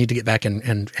times. I need to get back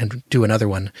and do another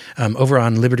one. Over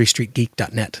on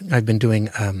libertystreetgeek.net, I've been doing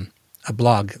a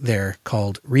blog there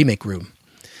called Remake Room,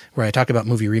 where I talk about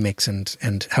movie remakes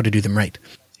and how to do them right.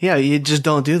 Yeah, you just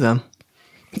don't do them.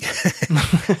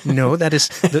 No, that is,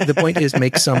 the point is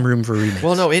make some room for remakes.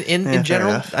 Well, no, in fair general,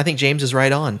 enough. I think James is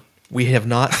right on. We have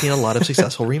not seen a lot of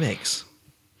successful remakes.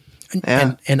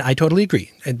 Yeah. And I totally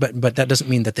agree. But that doesn't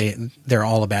mean that they're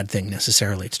all a bad thing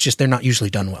necessarily. It's just they're not usually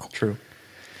done well. True.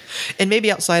 And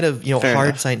maybe outside of Fair hard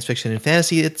enough. science fiction and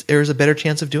fantasy, there's a better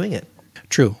chance of doing it.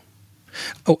 True.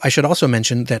 Oh, I should also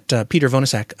mention that Peter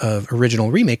Vonasak of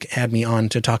Original Remake had me on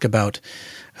to talk about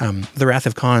The Wrath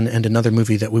of Khan and another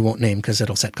movie that we won't name because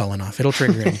it'll set Colin off. It'll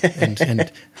trigger him.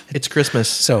 and It's Christmas,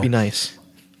 So- be nice.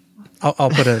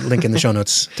 I'll put a link in the show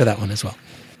notes to that one as well.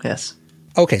 Yes.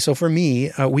 Okay, so for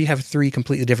me, we have 3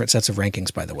 completely different sets of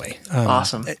rankings, by the way.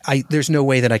 Awesome. There's no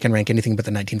way that I can rank anything but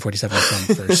the 1947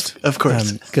 film first. Of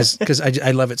course. Because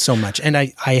I love it so much. And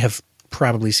I have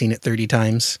probably seen it 30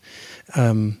 times.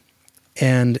 And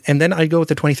then I'd go with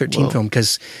the 2013 film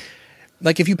because,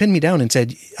 like, if you pinned me down and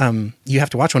said, you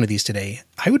have to watch one of these today,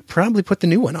 I would probably put the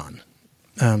new one on.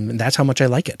 And that's how much I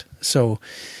like it. So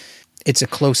it's a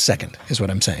close second, is what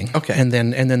I'm saying. Okay. And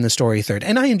then the story third.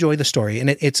 And I enjoy the story, and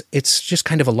it's just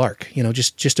kind of a lark,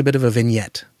 just a bit of a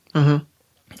vignette. Mm-hmm.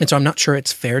 And so I'm not sure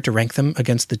it's fair to rank them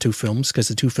against the 2 films because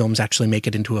the 2 films actually make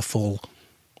it into a full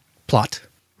plot.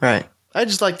 Right. I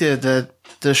just like the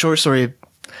short story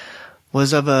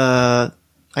was of I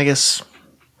guess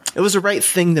it was the right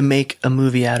thing to make a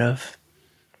movie out of.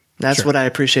 That's Sure. what I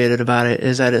appreciated about it,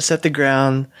 is that it set the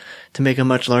ground to make a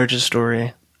much larger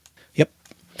story. Yep.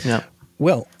 Yeah.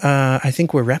 Well, I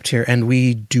think we're wrapped here, and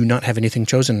we do not have anything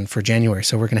chosen for January,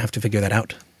 so we're going to have to figure that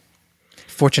out.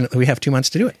 Fortunately, we have 2 months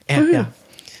to do it. Yeah.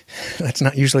 That's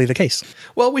not usually the case.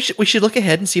 Well, we should look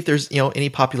ahead and see if there's any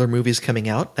popular movies coming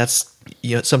out. That's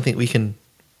something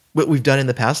what we've done in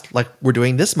the past, like we're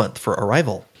doing this month for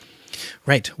Arrival.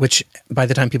 Right, which by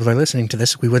the time people are listening to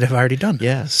this, we would have already done.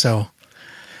 Yeah. So,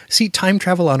 see, time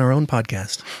travel on our own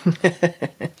podcast.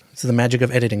 It's the magic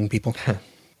of editing, people.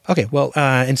 Okay, well,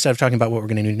 instead of talking about what we're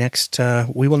going to do next,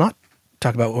 we will not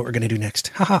talk about what we're going to do next.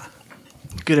 Haha.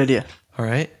 Good idea. All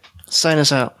right. Sign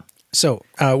us out. So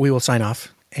we will sign off.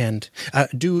 And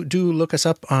do look us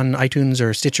up on iTunes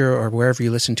or Stitcher or wherever you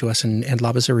listen to us and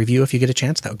lob us a review if you get a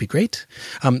chance. That would be great.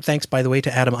 Thanks, by the way,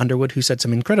 to Adam Underwood, who said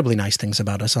some incredibly nice things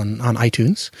about us on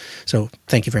iTunes. So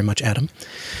thank you very much, Adam.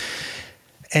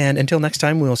 And until next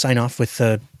time, we'll sign off with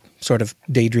the sort of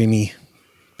daydreamy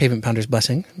Pavement Pounder's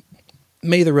blessing.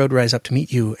 May the road rise up to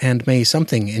meet you, and may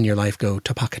something in your life go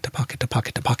to pocket, to pocket, to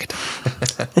pocket, to pocket.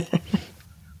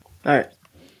 All right.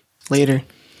 Later.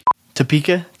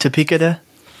 Topeka? Topeka?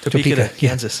 Topeka, Yeah,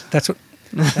 Kansas. that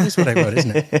is what I wrote,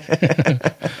 isn't it?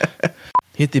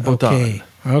 Hit the button.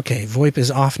 Okay, VoIP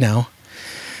is off now.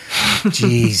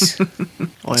 Jeez.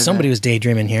 Somebody was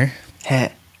daydreaming here. Heh.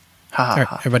 Ha All ha right,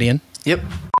 ha. everybody in? Yep.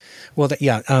 Well,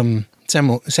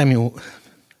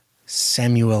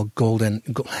 Samuel Golden.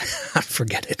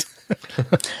 Forget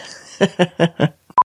it.